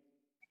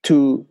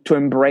to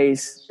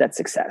embrace that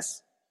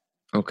success.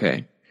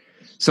 Okay.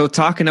 So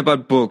talking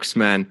about books,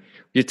 man,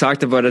 you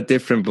talked about a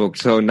different book.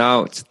 So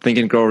now it's Think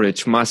and Grow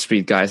Rich, must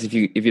read, guys. If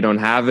you don't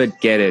have it,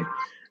 get it.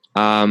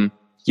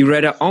 You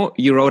wrote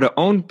a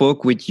own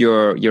book with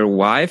your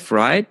wife,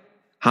 right?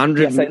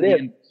 100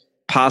 million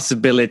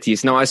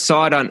possibilities. Now I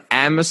saw it on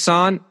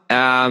Amazon.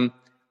 I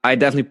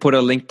definitely put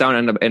a link down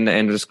in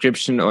the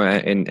description or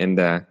in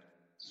the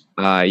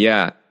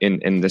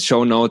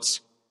show notes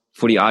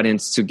for the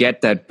audience to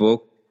get that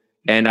book.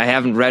 And I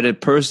haven't read it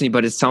personally,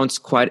 but it sounds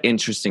quite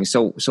interesting.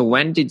 So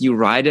when did you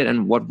write it,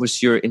 and what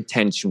was your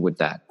intention with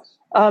that?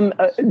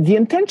 The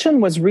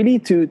intention was really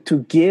to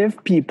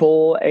give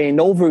people an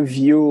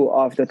overview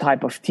of the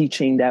type of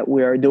teaching that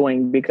we are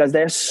doing, because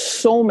there's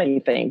so many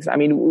things. I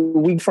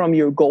mean, from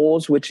your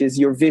goals, which is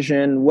your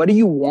vision, what do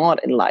you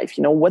want in life?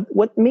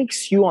 What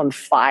makes you on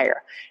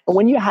fire? And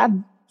when you have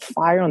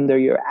fire under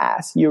your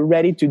ass, you're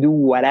ready to do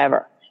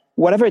whatever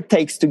it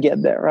takes to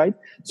get there, right?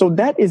 So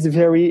that is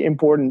very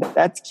important.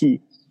 That's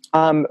key.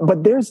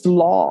 But there's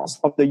laws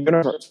of the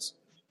universe.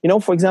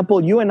 For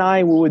example, you and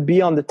I, we would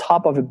be on the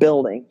top of a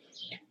building.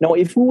 Now,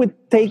 if we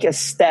would take a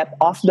step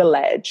off the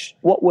ledge,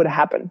 what would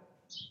happen?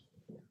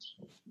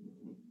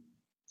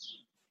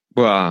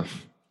 Well,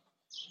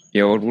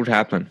 yeah, what would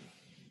happen?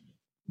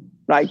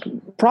 Like,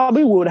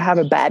 probably we would have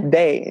a bad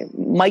day,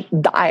 might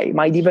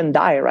even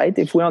die, right?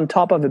 If we're on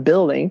top of a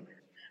building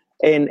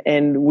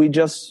and we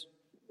just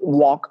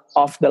walk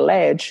off the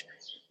ledge.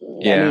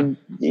 Yeah,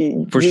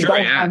 for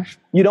sure.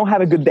 You don't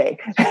have a good day.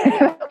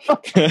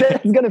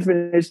 It's going to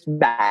finish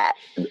bad.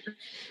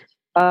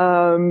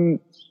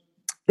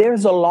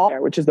 There's a law,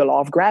 which is the law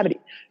of gravity.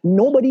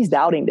 Nobody's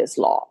doubting this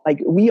law. Like,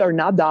 we are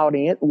not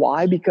doubting it.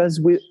 Why? Because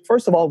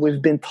first of all,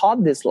 we've been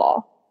taught this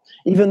law,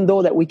 even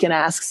though that we can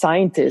ask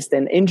scientists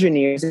and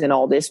engineers and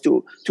all this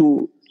to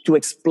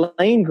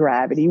explain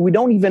gravity. We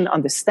don't even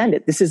understand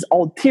it. This is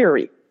all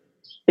theory.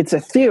 It's a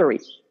theory,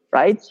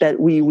 right?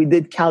 That we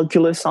did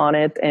calculus on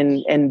it,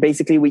 and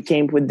basically we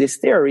came with this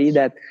theory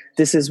that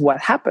this is what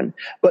happened.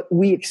 But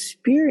we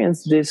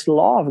experience this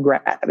law of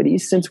gravity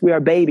since we are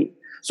baby.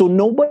 So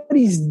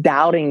nobody's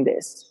doubting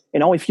this.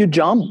 If you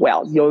jump,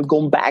 well, you're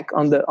going back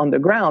on the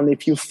ground.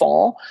 If you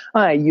fall,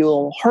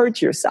 you'll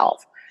hurt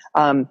yourself.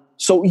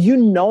 So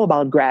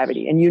about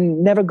gravity, and you're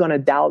never going to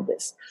doubt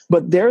this.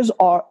 But there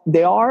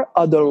are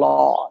other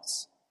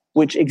laws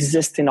which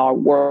exist in our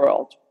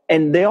world.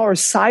 And they are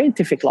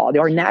scientific law. They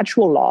are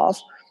natural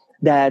laws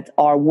that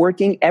are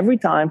working every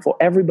time for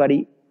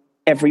everybody,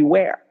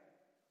 everywhere.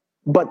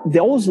 But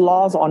those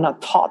laws are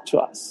not taught to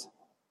us.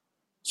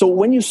 So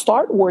when you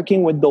start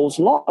working with those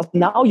laws,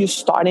 now you're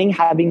starting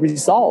having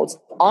results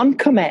on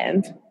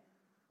command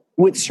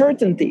with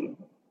certainty.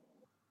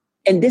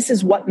 And this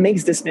is what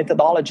makes this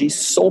methodology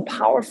so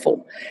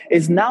powerful,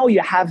 is now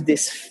you have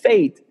this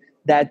faith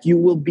that you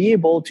will be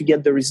able to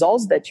get the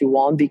results that you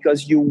want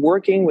because you're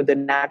working with the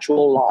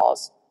natural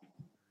laws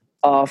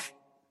of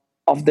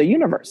the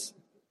universe.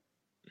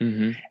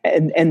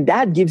 Mm-hmm. And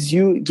that gives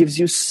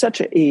you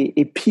such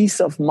a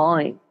peace of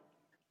mind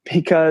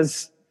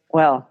because,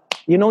 well,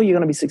 you know you're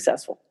going to be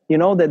successful. You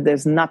know that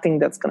there's nothing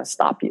that's going to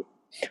stop you.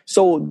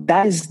 So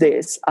that is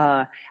this,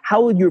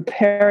 how your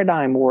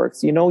paradigm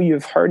works. You know,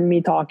 you've heard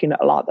me talking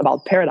a lot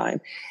about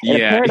paradigm. And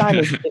yeah. A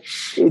paradigm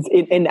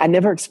and I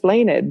never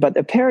explain it, but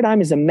a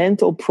paradigm is a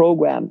mental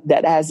program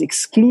that has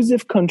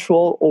exclusive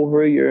control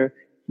over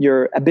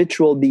your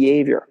habitual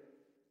behavior.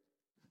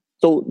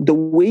 So the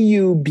way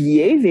you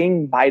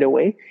behaving, by the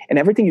way, and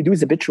everything you do is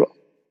habitual.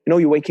 You know,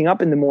 you're waking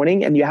up in the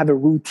morning and you have a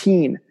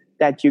routine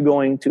that you're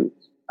going to,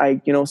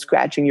 like, you know,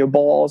 scratching your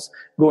balls,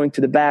 going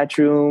to the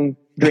bathroom,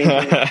 drinking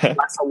a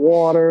glass of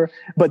water,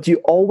 but you're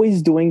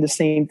always doing the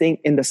same thing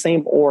in the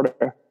same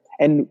order.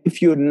 And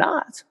if you're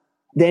not,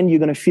 then you're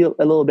going to feel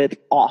a little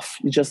bit off.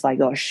 You're just like,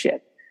 oh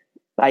shit.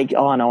 Like,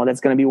 oh no,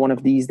 that's going to be one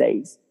of these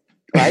days.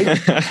 Right?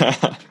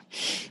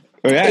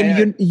 Yeah,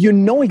 and you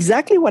know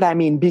exactly what I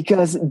mean,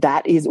 because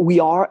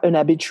we are an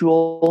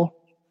habitual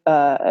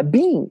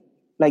being.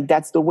 Like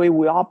that's the way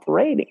we're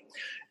operating.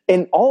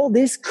 And all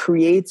this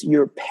creates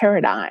your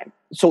paradigm.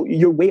 So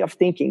your way of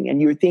thinking, and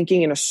you're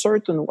thinking in a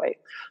certain way.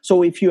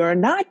 So if you are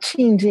not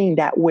changing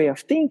that way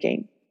of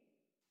thinking,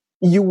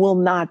 you will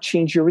not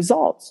change your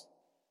results.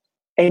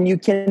 And you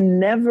can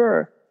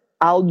never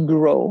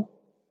outgrow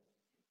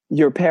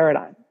your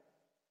paradigm.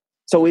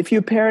 So if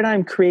your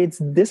paradigm creates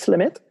this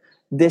limit,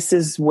 this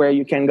is where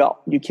you can go.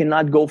 You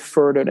cannot go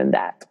further than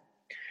that.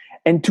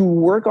 And to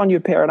work on your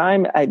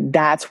paradigm,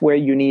 that's where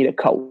you need a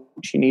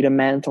coach. You need a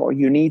mentor.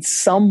 You need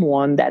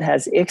someone that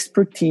has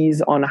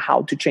expertise on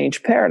how to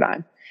change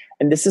paradigm.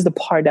 And this is the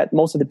part that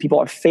most of the people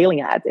are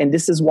failing at. And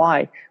this is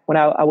why, when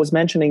I was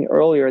mentioning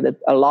earlier that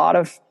a lot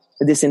of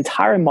this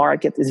entire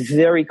market is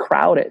very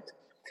crowded,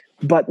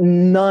 but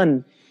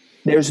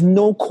there's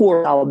no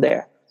core out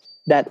there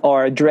that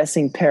are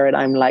addressing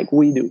paradigm like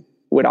we do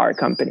with our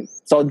company.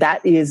 So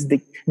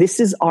this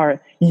is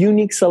our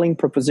unique selling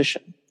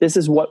proposition. This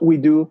is what we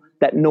do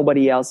that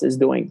nobody else is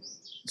doing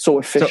so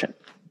efficient.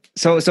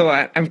 So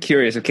I'm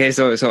curious. Okay.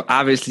 So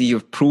obviously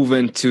you've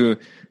proven to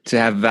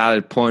have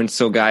valid points.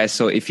 So guys,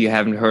 so if you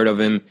haven't heard of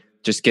him,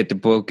 just get the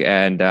book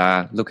and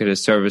look at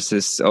his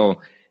services. So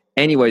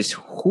anyways,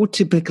 who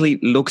typically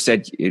looks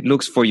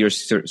for your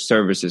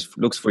services,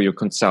 looks for your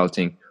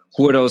consulting?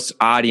 Who are those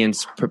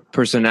audience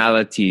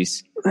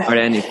personalities? Are there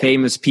any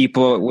famous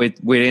people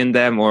within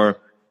them, or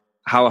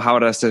how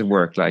does it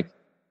work? Like,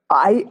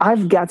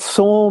 I've got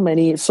so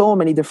many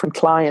different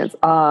clients.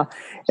 And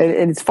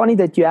it's funny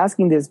that you're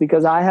asking this,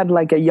 because I had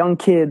like a young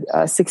kid, a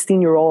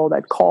 16-year-old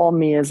that called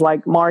me and is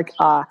like, Mark,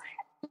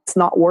 it's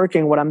not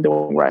working what I'm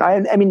doing,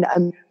 right? I mean,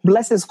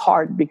 bless his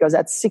heart, because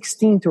at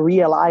 16 to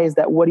realize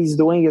that what he's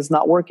doing is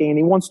not working, and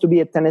he wants to be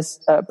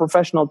a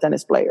professional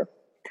tennis player.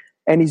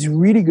 And he's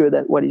really good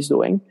at what he's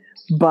doing.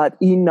 But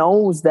he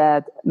knows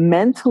that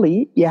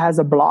mentally he has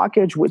a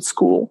blockage with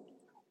school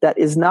that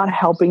is not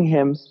helping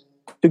him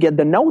to get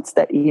the notes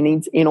that he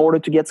needs in order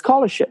to get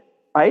scholarship,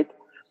 right?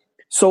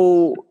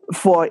 So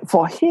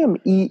for him,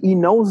 he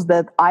knows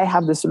that I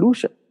have the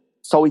solution.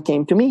 So he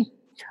came to me.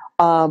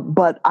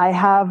 But I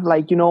have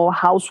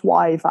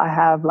housewife, I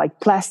have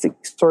like plastic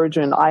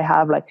surgeon, I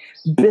have like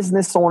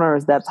business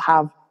owners that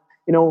have,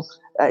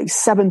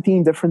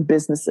 17 different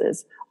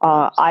businesses.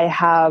 I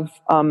have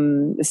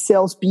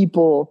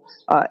salespeople,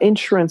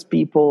 insurance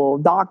people,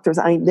 doctors.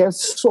 I mean, there's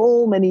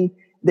so many.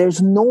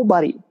 There's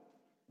nobody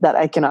that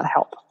I cannot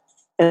help,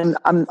 and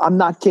I'm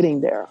not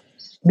kidding there,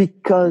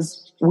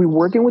 because we're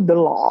working with the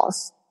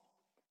laws,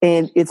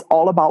 and it's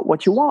all about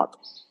what you want.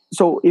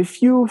 So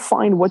if you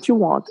find what you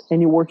want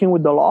and you're working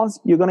with the laws,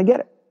 you're gonna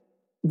get it.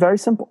 Very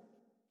simple.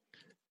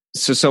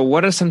 So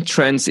what are some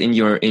trends in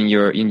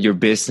your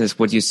business?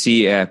 What you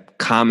see,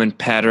 common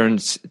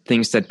patterns,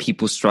 things that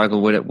people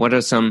struggle with? What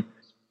are some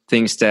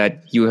things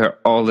that you hear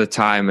all the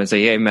time and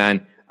say, hey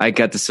man, I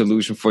got the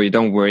solution for you,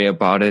 don't worry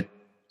about it?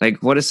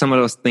 Like, what are some of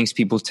those things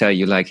people tell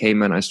you? Like, hey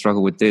man, I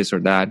struggle with this or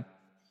that.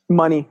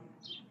 Money.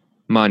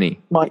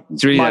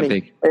 It's really that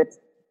big.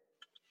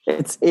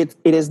 It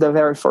is the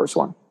very first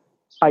one.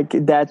 Like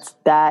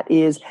that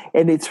is,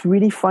 and it's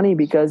really funny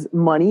because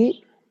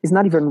money is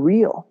not even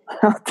real.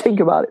 Think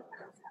about it.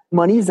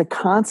 Money is a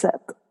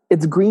concept.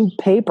 It's green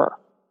paper.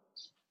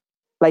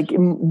 Like,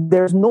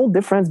 there's no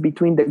difference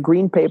between the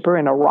green paper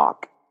and a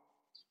rock.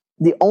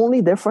 The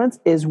only difference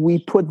is we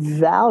put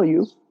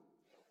value,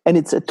 and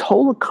it's a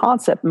total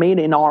concept made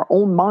in our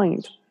own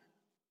mind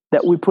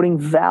that we're putting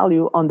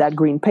value on that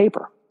green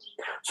paper.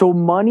 So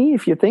money,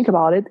 if you think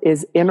about it,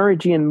 is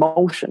energy in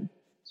motion.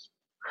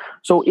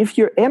 So if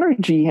your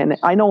energy, and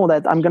I know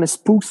that I'm going to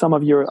spook some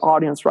of your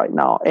audience right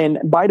now. And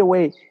by the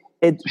way,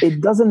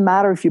 it doesn't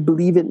matter if you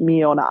believe in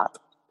me or not.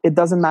 It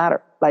doesn't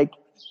matter. Like,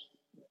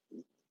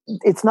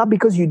 it's not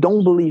because you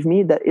don't believe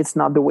me that it's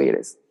not the way it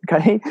is.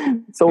 Okay.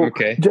 So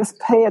just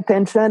pay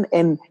attention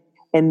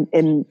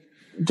and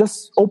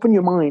just open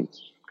your mind.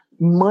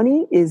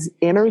 Money is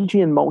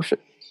energy in motion.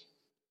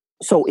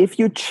 So if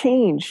you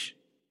change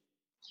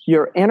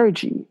your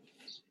energy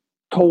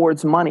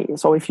towards money,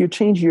 so if you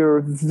change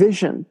your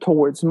vision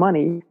towards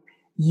money,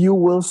 you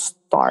will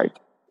start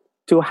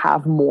to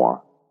have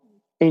more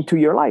into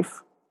your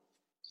life.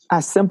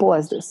 As simple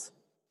as this.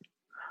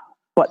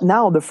 But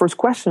now the first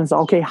question is,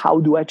 okay, how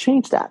do I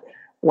change that?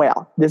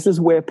 Well, this is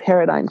where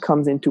paradigm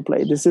comes into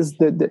play. This is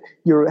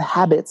your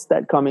habits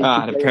that come into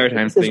play. The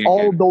paradigm this is thing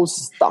all again.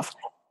 those stuff.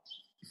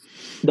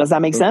 Does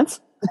that make sense?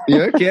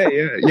 Yeah,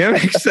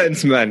 makes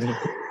sense, man.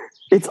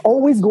 It's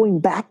always going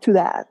back to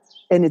that.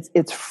 And it's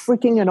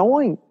freaking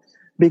annoying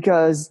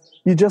because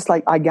you just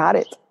like, I got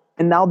it.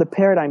 And now the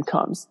paradigm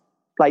comes.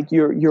 Like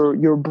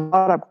your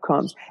brought up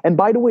comes. And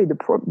by the way,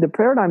 the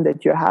paradigm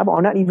that you have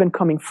are not even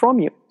coming from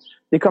you.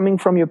 They're coming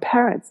from your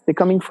parents. They're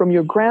coming from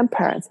your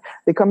grandparents.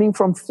 They're coming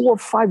from 4 or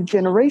 5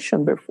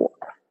 generations before.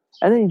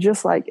 And then you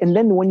just like, and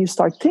then when you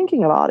start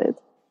thinking about it,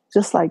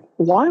 just like,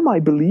 why am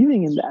I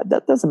believing in that?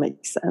 That doesn't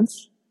make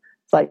sense.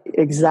 It's like,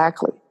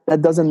 exactly.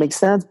 That doesn't make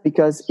sense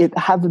because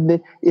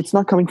it's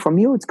not coming from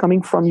you. It's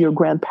coming from your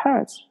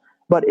grandparents.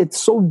 But it's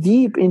so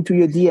deep into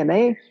your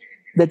DNA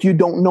that you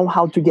don't know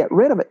how to get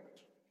rid of it.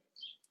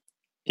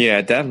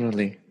 Yeah,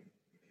 definitely.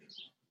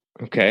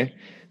 Okay.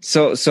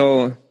 So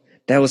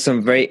that was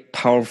some very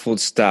powerful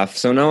stuff.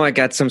 So now I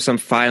got some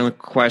final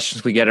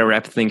questions. We got to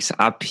wrap things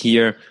up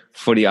here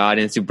for the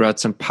audience. You brought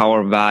some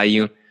power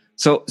value.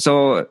 So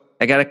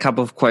I got a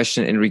couple of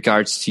questions in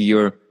regards to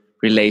your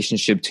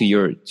relationship to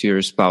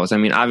your spouse. I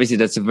mean, obviously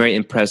that's a very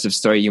impressive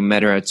story. You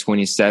met her at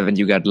 27.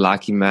 You got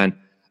lucky, man.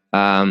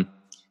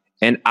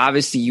 And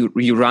obviously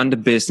you run the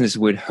business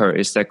with her.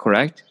 Is that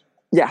correct?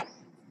 Yeah.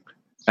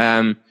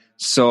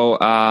 So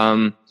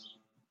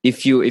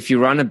if you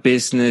run a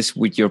business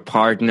with your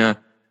partner,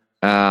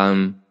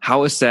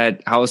 how is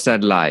that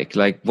like?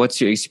 Like, what's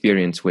your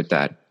experience with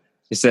that?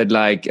 Is that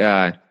like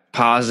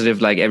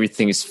positive, like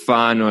everything is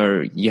fun,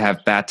 or you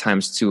have bad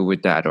times too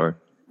with that, or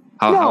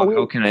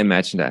how can I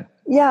imagine that?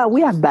 Yeah,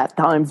 we have bad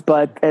times,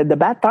 but the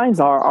bad times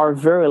are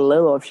very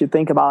little if you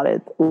think about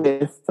it.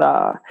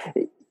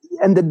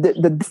 And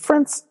the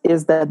difference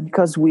is that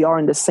because we are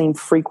in the same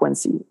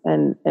frequency,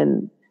 and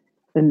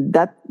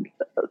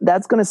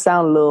that's going to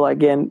sound a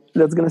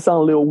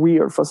little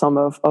weird for some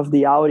of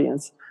the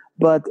audience,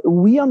 but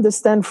we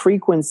understand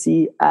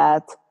frequency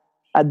at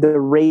the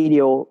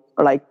radio,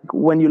 like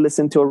when you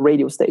listen to a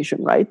radio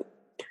station, right?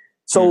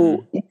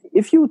 So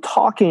if you're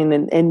talking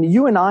and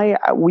you and I,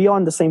 we are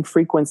on the same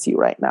frequency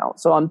right now.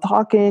 So I'm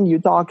talking, you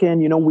talking,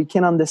 we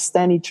can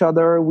understand each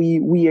other.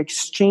 We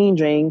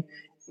exchanging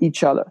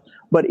each other.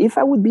 But if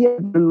I would be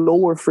at a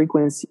lower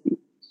frequency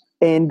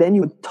and then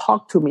you would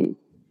talk to me,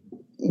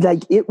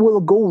 like it will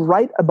go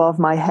right above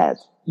my head.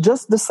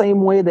 Just the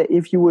same way that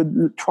if you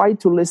would try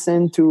to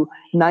listen to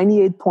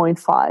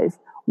 98.5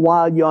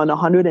 while you're on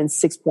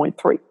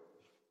 106.3,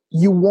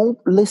 you won't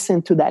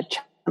listen to that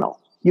channel.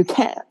 You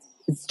can't.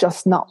 It's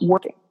just not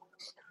working.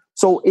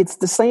 So it's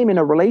the same in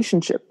a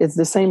relationship. It's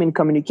the same in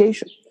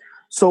communication.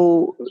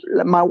 So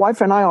my wife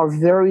and I are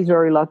very,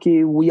 very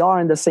lucky. We are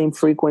in the same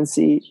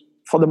frequency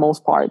for the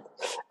most part.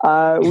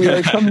 We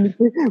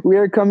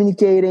are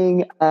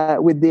communicating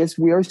with this.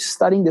 We are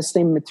studying the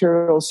same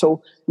material.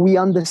 So we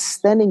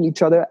understanding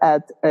each other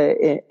at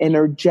an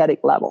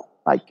energetic level,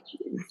 like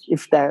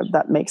if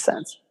that makes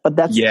sense. But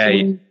that's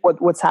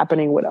what's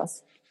happening with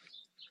us.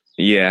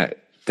 Yeah.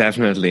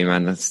 Definitely,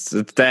 man.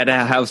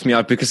 That helps me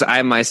out because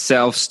I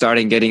myself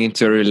started getting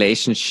into a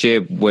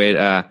relationship with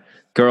a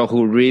girl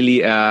who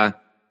really, I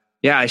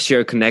share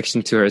a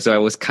connection to her. So I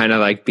was kind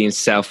of like being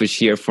selfish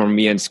here for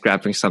me and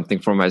scrapping something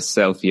for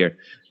myself here.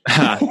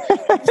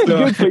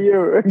 Good for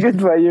you.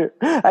 Good for you.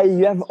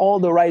 You have all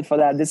the right for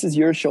that. This is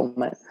your show,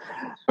 man.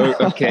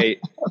 Okay.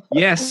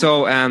 Yeah.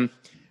 So,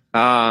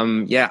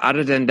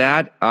 other than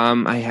that,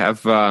 I have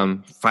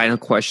final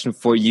question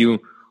for you.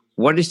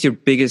 What is your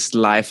biggest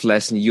life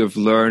lesson you have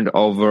learned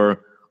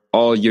over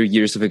all your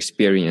years of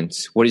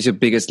experience? What is your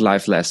biggest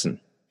life lesson?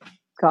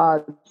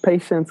 God,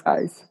 patience,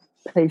 guys.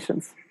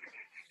 Patience.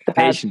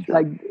 Patience.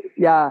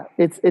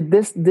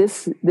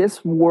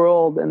 This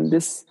world and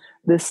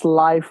this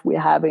life we're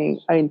having.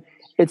 I mean,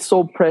 it's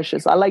so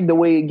precious. I like the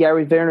way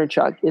Gary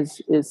Vaynerchuk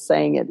is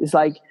saying it. It's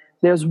like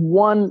there's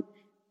 1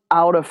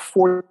 out of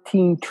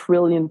 14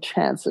 trillion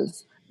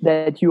chances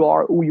that you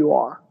are who you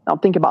are. Now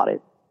think about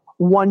it.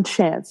 1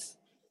 chance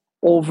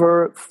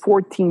over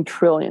 14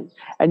 trillion,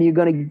 and you're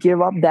going to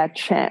give up that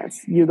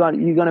chance. You're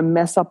going to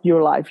mess up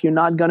your life. You're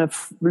not going to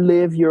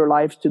live your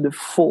life to the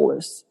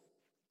fullest.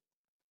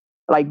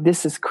 Like,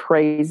 this is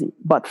crazy.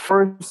 But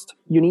first,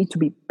 you need to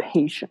be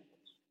patient.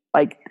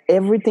 Like,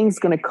 everything's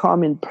going to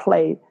come in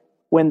play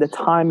when the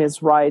time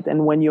is right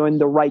and when you're in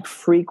the right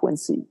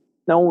frequency.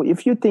 Now,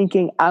 if you're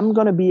thinking, I'm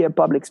going to be a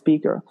public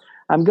speaker,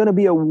 I'm going to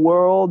be a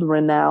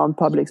world-renowned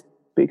public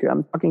speaker.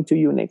 I'm talking to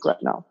you, Nick,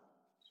 right now.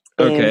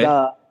 Okay.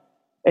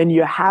 And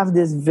you have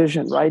this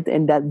vision, right?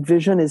 And that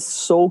vision is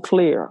so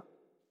clear.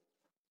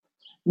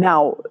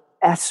 Now,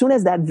 as soon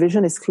as that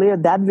vision is clear,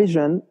 that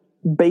vision,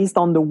 based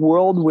on the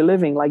world we're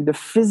living, like the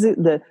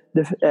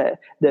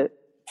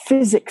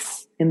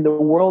physics in the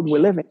world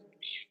we're living,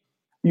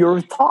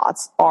 your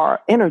thoughts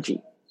are energy.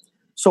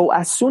 So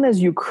as soon as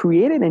you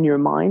create it in your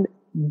mind,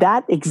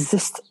 that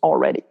exists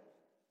already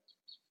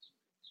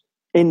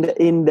in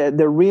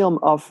the realm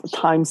of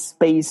time,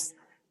 space,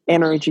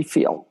 energy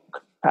field.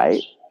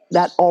 Okay,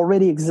 that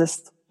already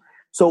exists.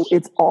 So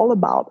it's all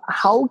about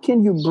how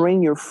can you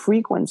bring your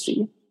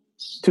frequency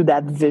to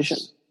that vision.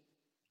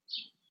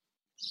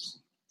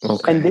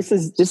 Okay. And this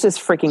is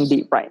freaking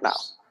deep right now.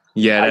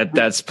 Yeah,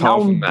 that's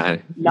powerful,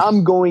 man. Now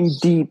I'm going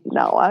deep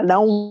now.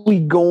 Now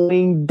we're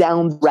going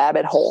down the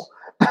rabbit hole.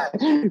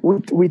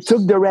 we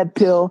took the red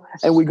pill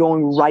and we're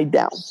going right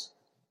down.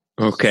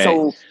 Okay.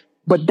 So,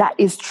 but that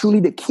is truly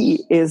the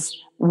key, is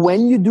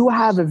when you do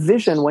have a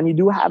vision, when you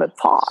do have a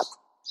thought,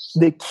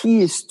 the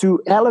key is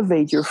to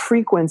elevate your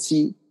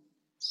frequency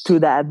to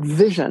that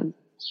vision.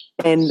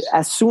 And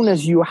as soon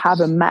as you have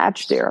a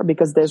match there,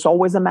 because there's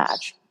always a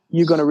match,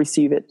 you're going to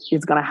receive it.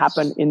 It's going to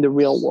happen in the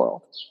real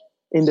world,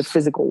 in the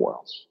physical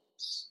world.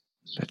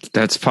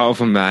 That's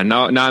powerful, man.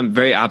 Now I'm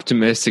very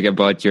optimistic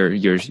about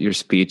your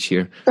speech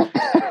here.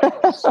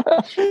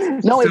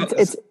 No,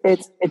 it's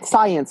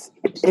science.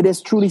 It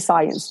is truly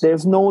science.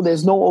 There's no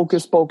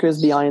hocus pocus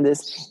behind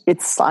this.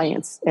 It's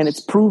science, and it's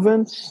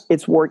proven.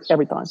 It's worked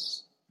every time.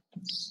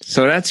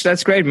 So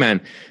that's great, man.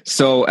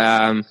 So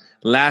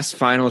last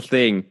final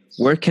thing,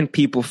 where can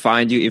people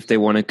find you if they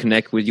want to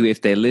connect with you?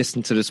 If they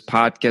listen to this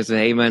podcast and,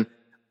 hey, man,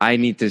 I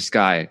need this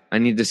guy. I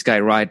need this guy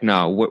right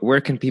now.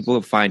 Where can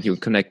people find you,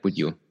 connect with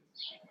you?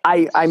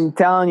 I'm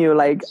telling you,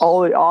 like,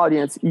 all the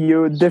audience,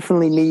 you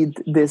definitely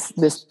need this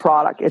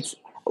product.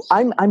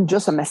 I'm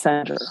just a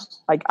messenger.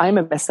 Like, I'm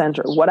a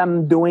messenger. What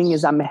I'm doing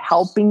is I'm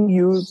helping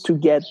you to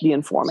get the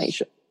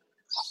information.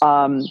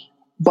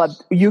 But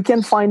you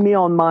can find me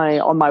on my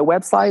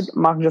website,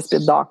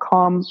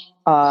 marcjospit.com.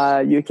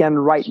 You can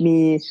write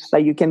me,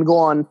 like, you can go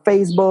on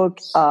Facebook.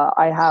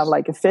 I have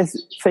like a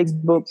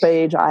Facebook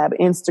page. I have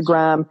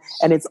Instagram,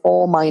 and it's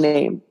all my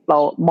name.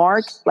 Well,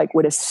 Marc, like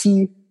with a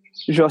C,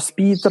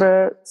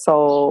 Jospitre.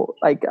 So,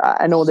 like,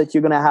 I know that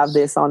you're going to have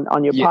this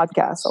on your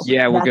podcast. So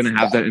yeah, we're going to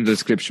have that in the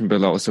description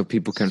below so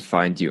people can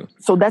find you.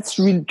 So that's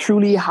really,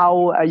 truly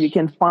how you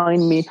can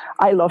find me.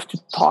 I love to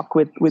talk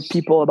with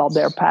people about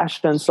their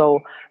passion. So,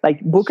 like,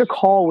 book a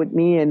call with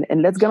me and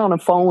let's get on a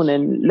phone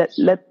and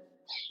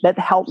let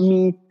help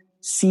me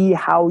see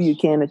how you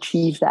can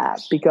achieve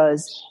that,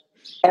 because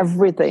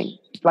everything,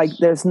 like,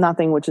 there's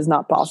nothing which is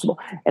not possible.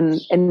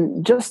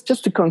 And just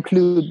to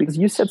conclude, because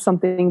you said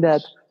something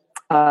that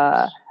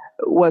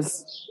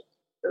was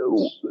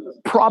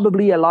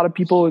probably a lot of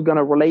people are going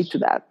to relate to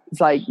that. It's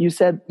like you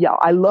said, yeah,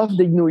 I love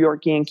the New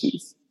York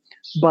Yankees,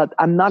 but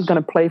I'm not going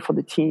to play for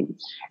the team.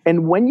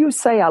 And when you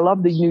say I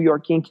love the New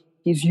York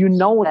Yankees, you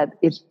know that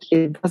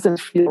it doesn't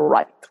feel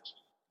right.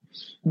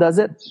 Does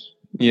it?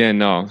 Yeah,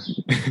 no.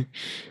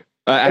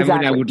 Exactly. I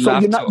mean, I would so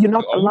love you're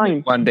not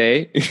aligned one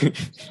day.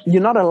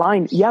 You're not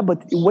aligned. Yeah,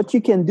 but what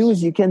you can do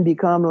is you can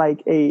become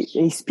like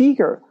a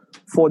speaker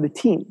for the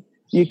team.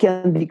 You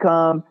can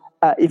become,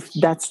 if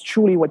that's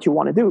truly what you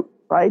want to do,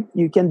 right?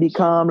 You can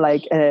become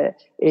like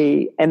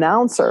a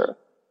announcer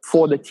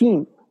for the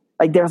team.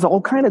 Like, there's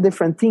all kind of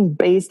different things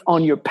based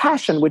on your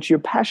passion, which your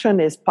passion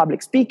is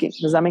public speaking.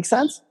 Does that make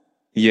sense?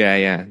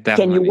 Yeah, definitely.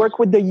 Can you work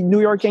with the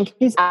New York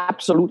Yankees?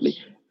 Absolutely.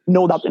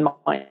 No doubt in my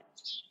mind.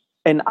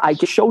 And I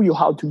can show you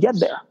how to get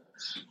there.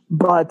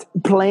 But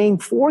playing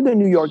for the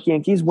New York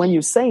Yankees, when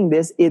you're saying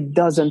this, it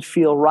doesn't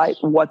feel right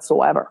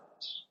whatsoever.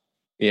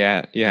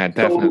 Yeah,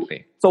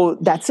 definitely. So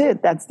that's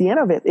it. That's the end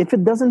of it. If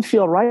it doesn't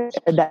feel right,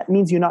 that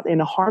means you're not in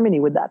harmony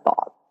with that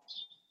thought.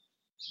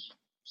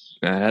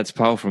 That's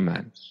powerful,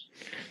 man.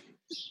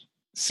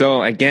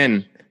 So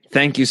again,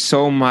 thank you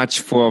so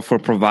much for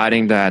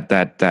providing that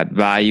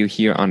value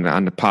here on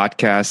the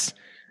podcast.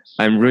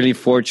 I'm really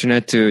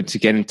fortunate to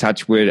get in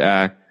touch with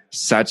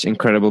such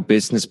incredible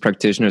business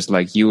practitioners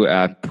like you,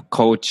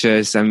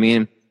 coaches. I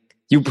mean,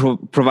 you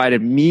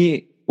provided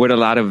me with a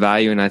lot of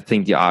value, and I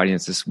think the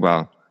audience as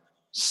well.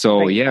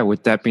 So yeah,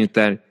 with that being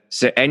said,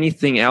 is there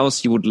anything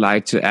else you would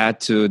like to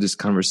add to this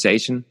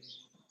conversation?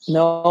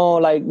 No,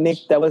 like, Nick,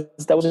 that was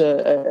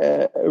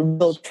a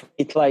real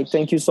treat. Like,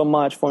 thank you so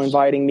much for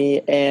inviting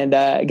me. And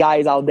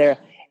guys out there,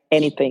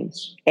 anything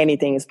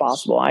is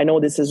possible. I know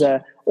this is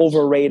a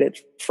overrated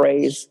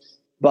phrase,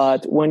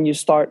 but when you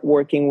start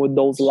working with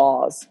those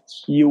laws,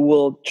 you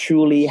will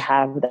truly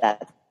have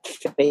that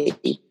faith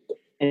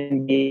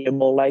and be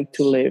able, like,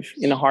 to live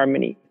in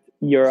harmony,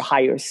 your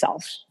higher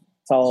self.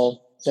 So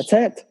that's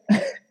it.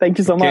 Thank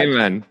you so much. Okay,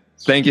 man.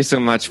 Thank you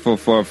so much for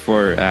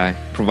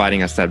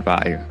providing us that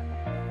value.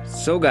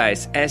 So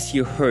guys, as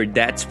you heard,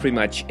 that's pretty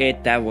much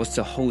it. That was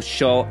the whole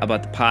show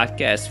about the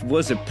podcast. It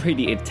was a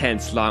pretty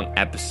intense, long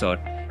episode.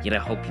 Yet I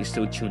hope you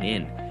still tune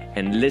in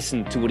and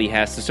listen to what he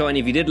has to say. And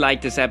if you did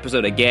like this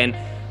episode, again,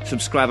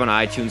 subscribe on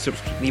iTunes,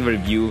 leave a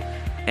review,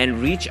 and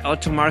reach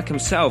out to Mark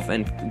himself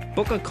and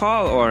book a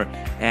call or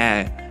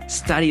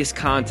study his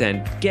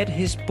content. Get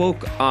his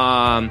book,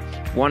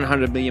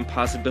 100 Million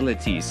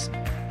Possibilities.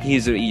 He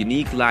has a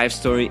unique life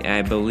story, and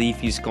I believe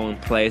he's going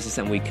places,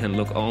 and we can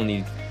look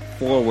only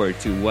forward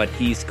to what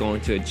he's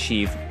going to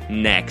achieve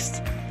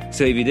next.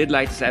 So if you did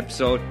like this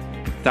episode,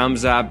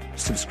 thumbs up,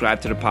 subscribe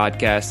to the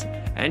podcast,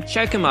 and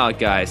check him out,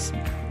 guys.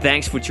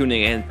 Thanks for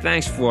tuning in.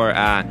 Thanks for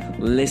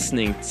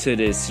listening to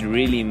this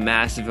really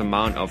massive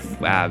amount of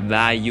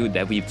value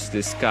that we've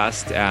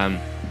discussed. And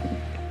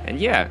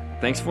yeah,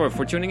 thanks for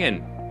tuning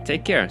in.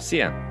 Take care. See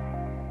ya.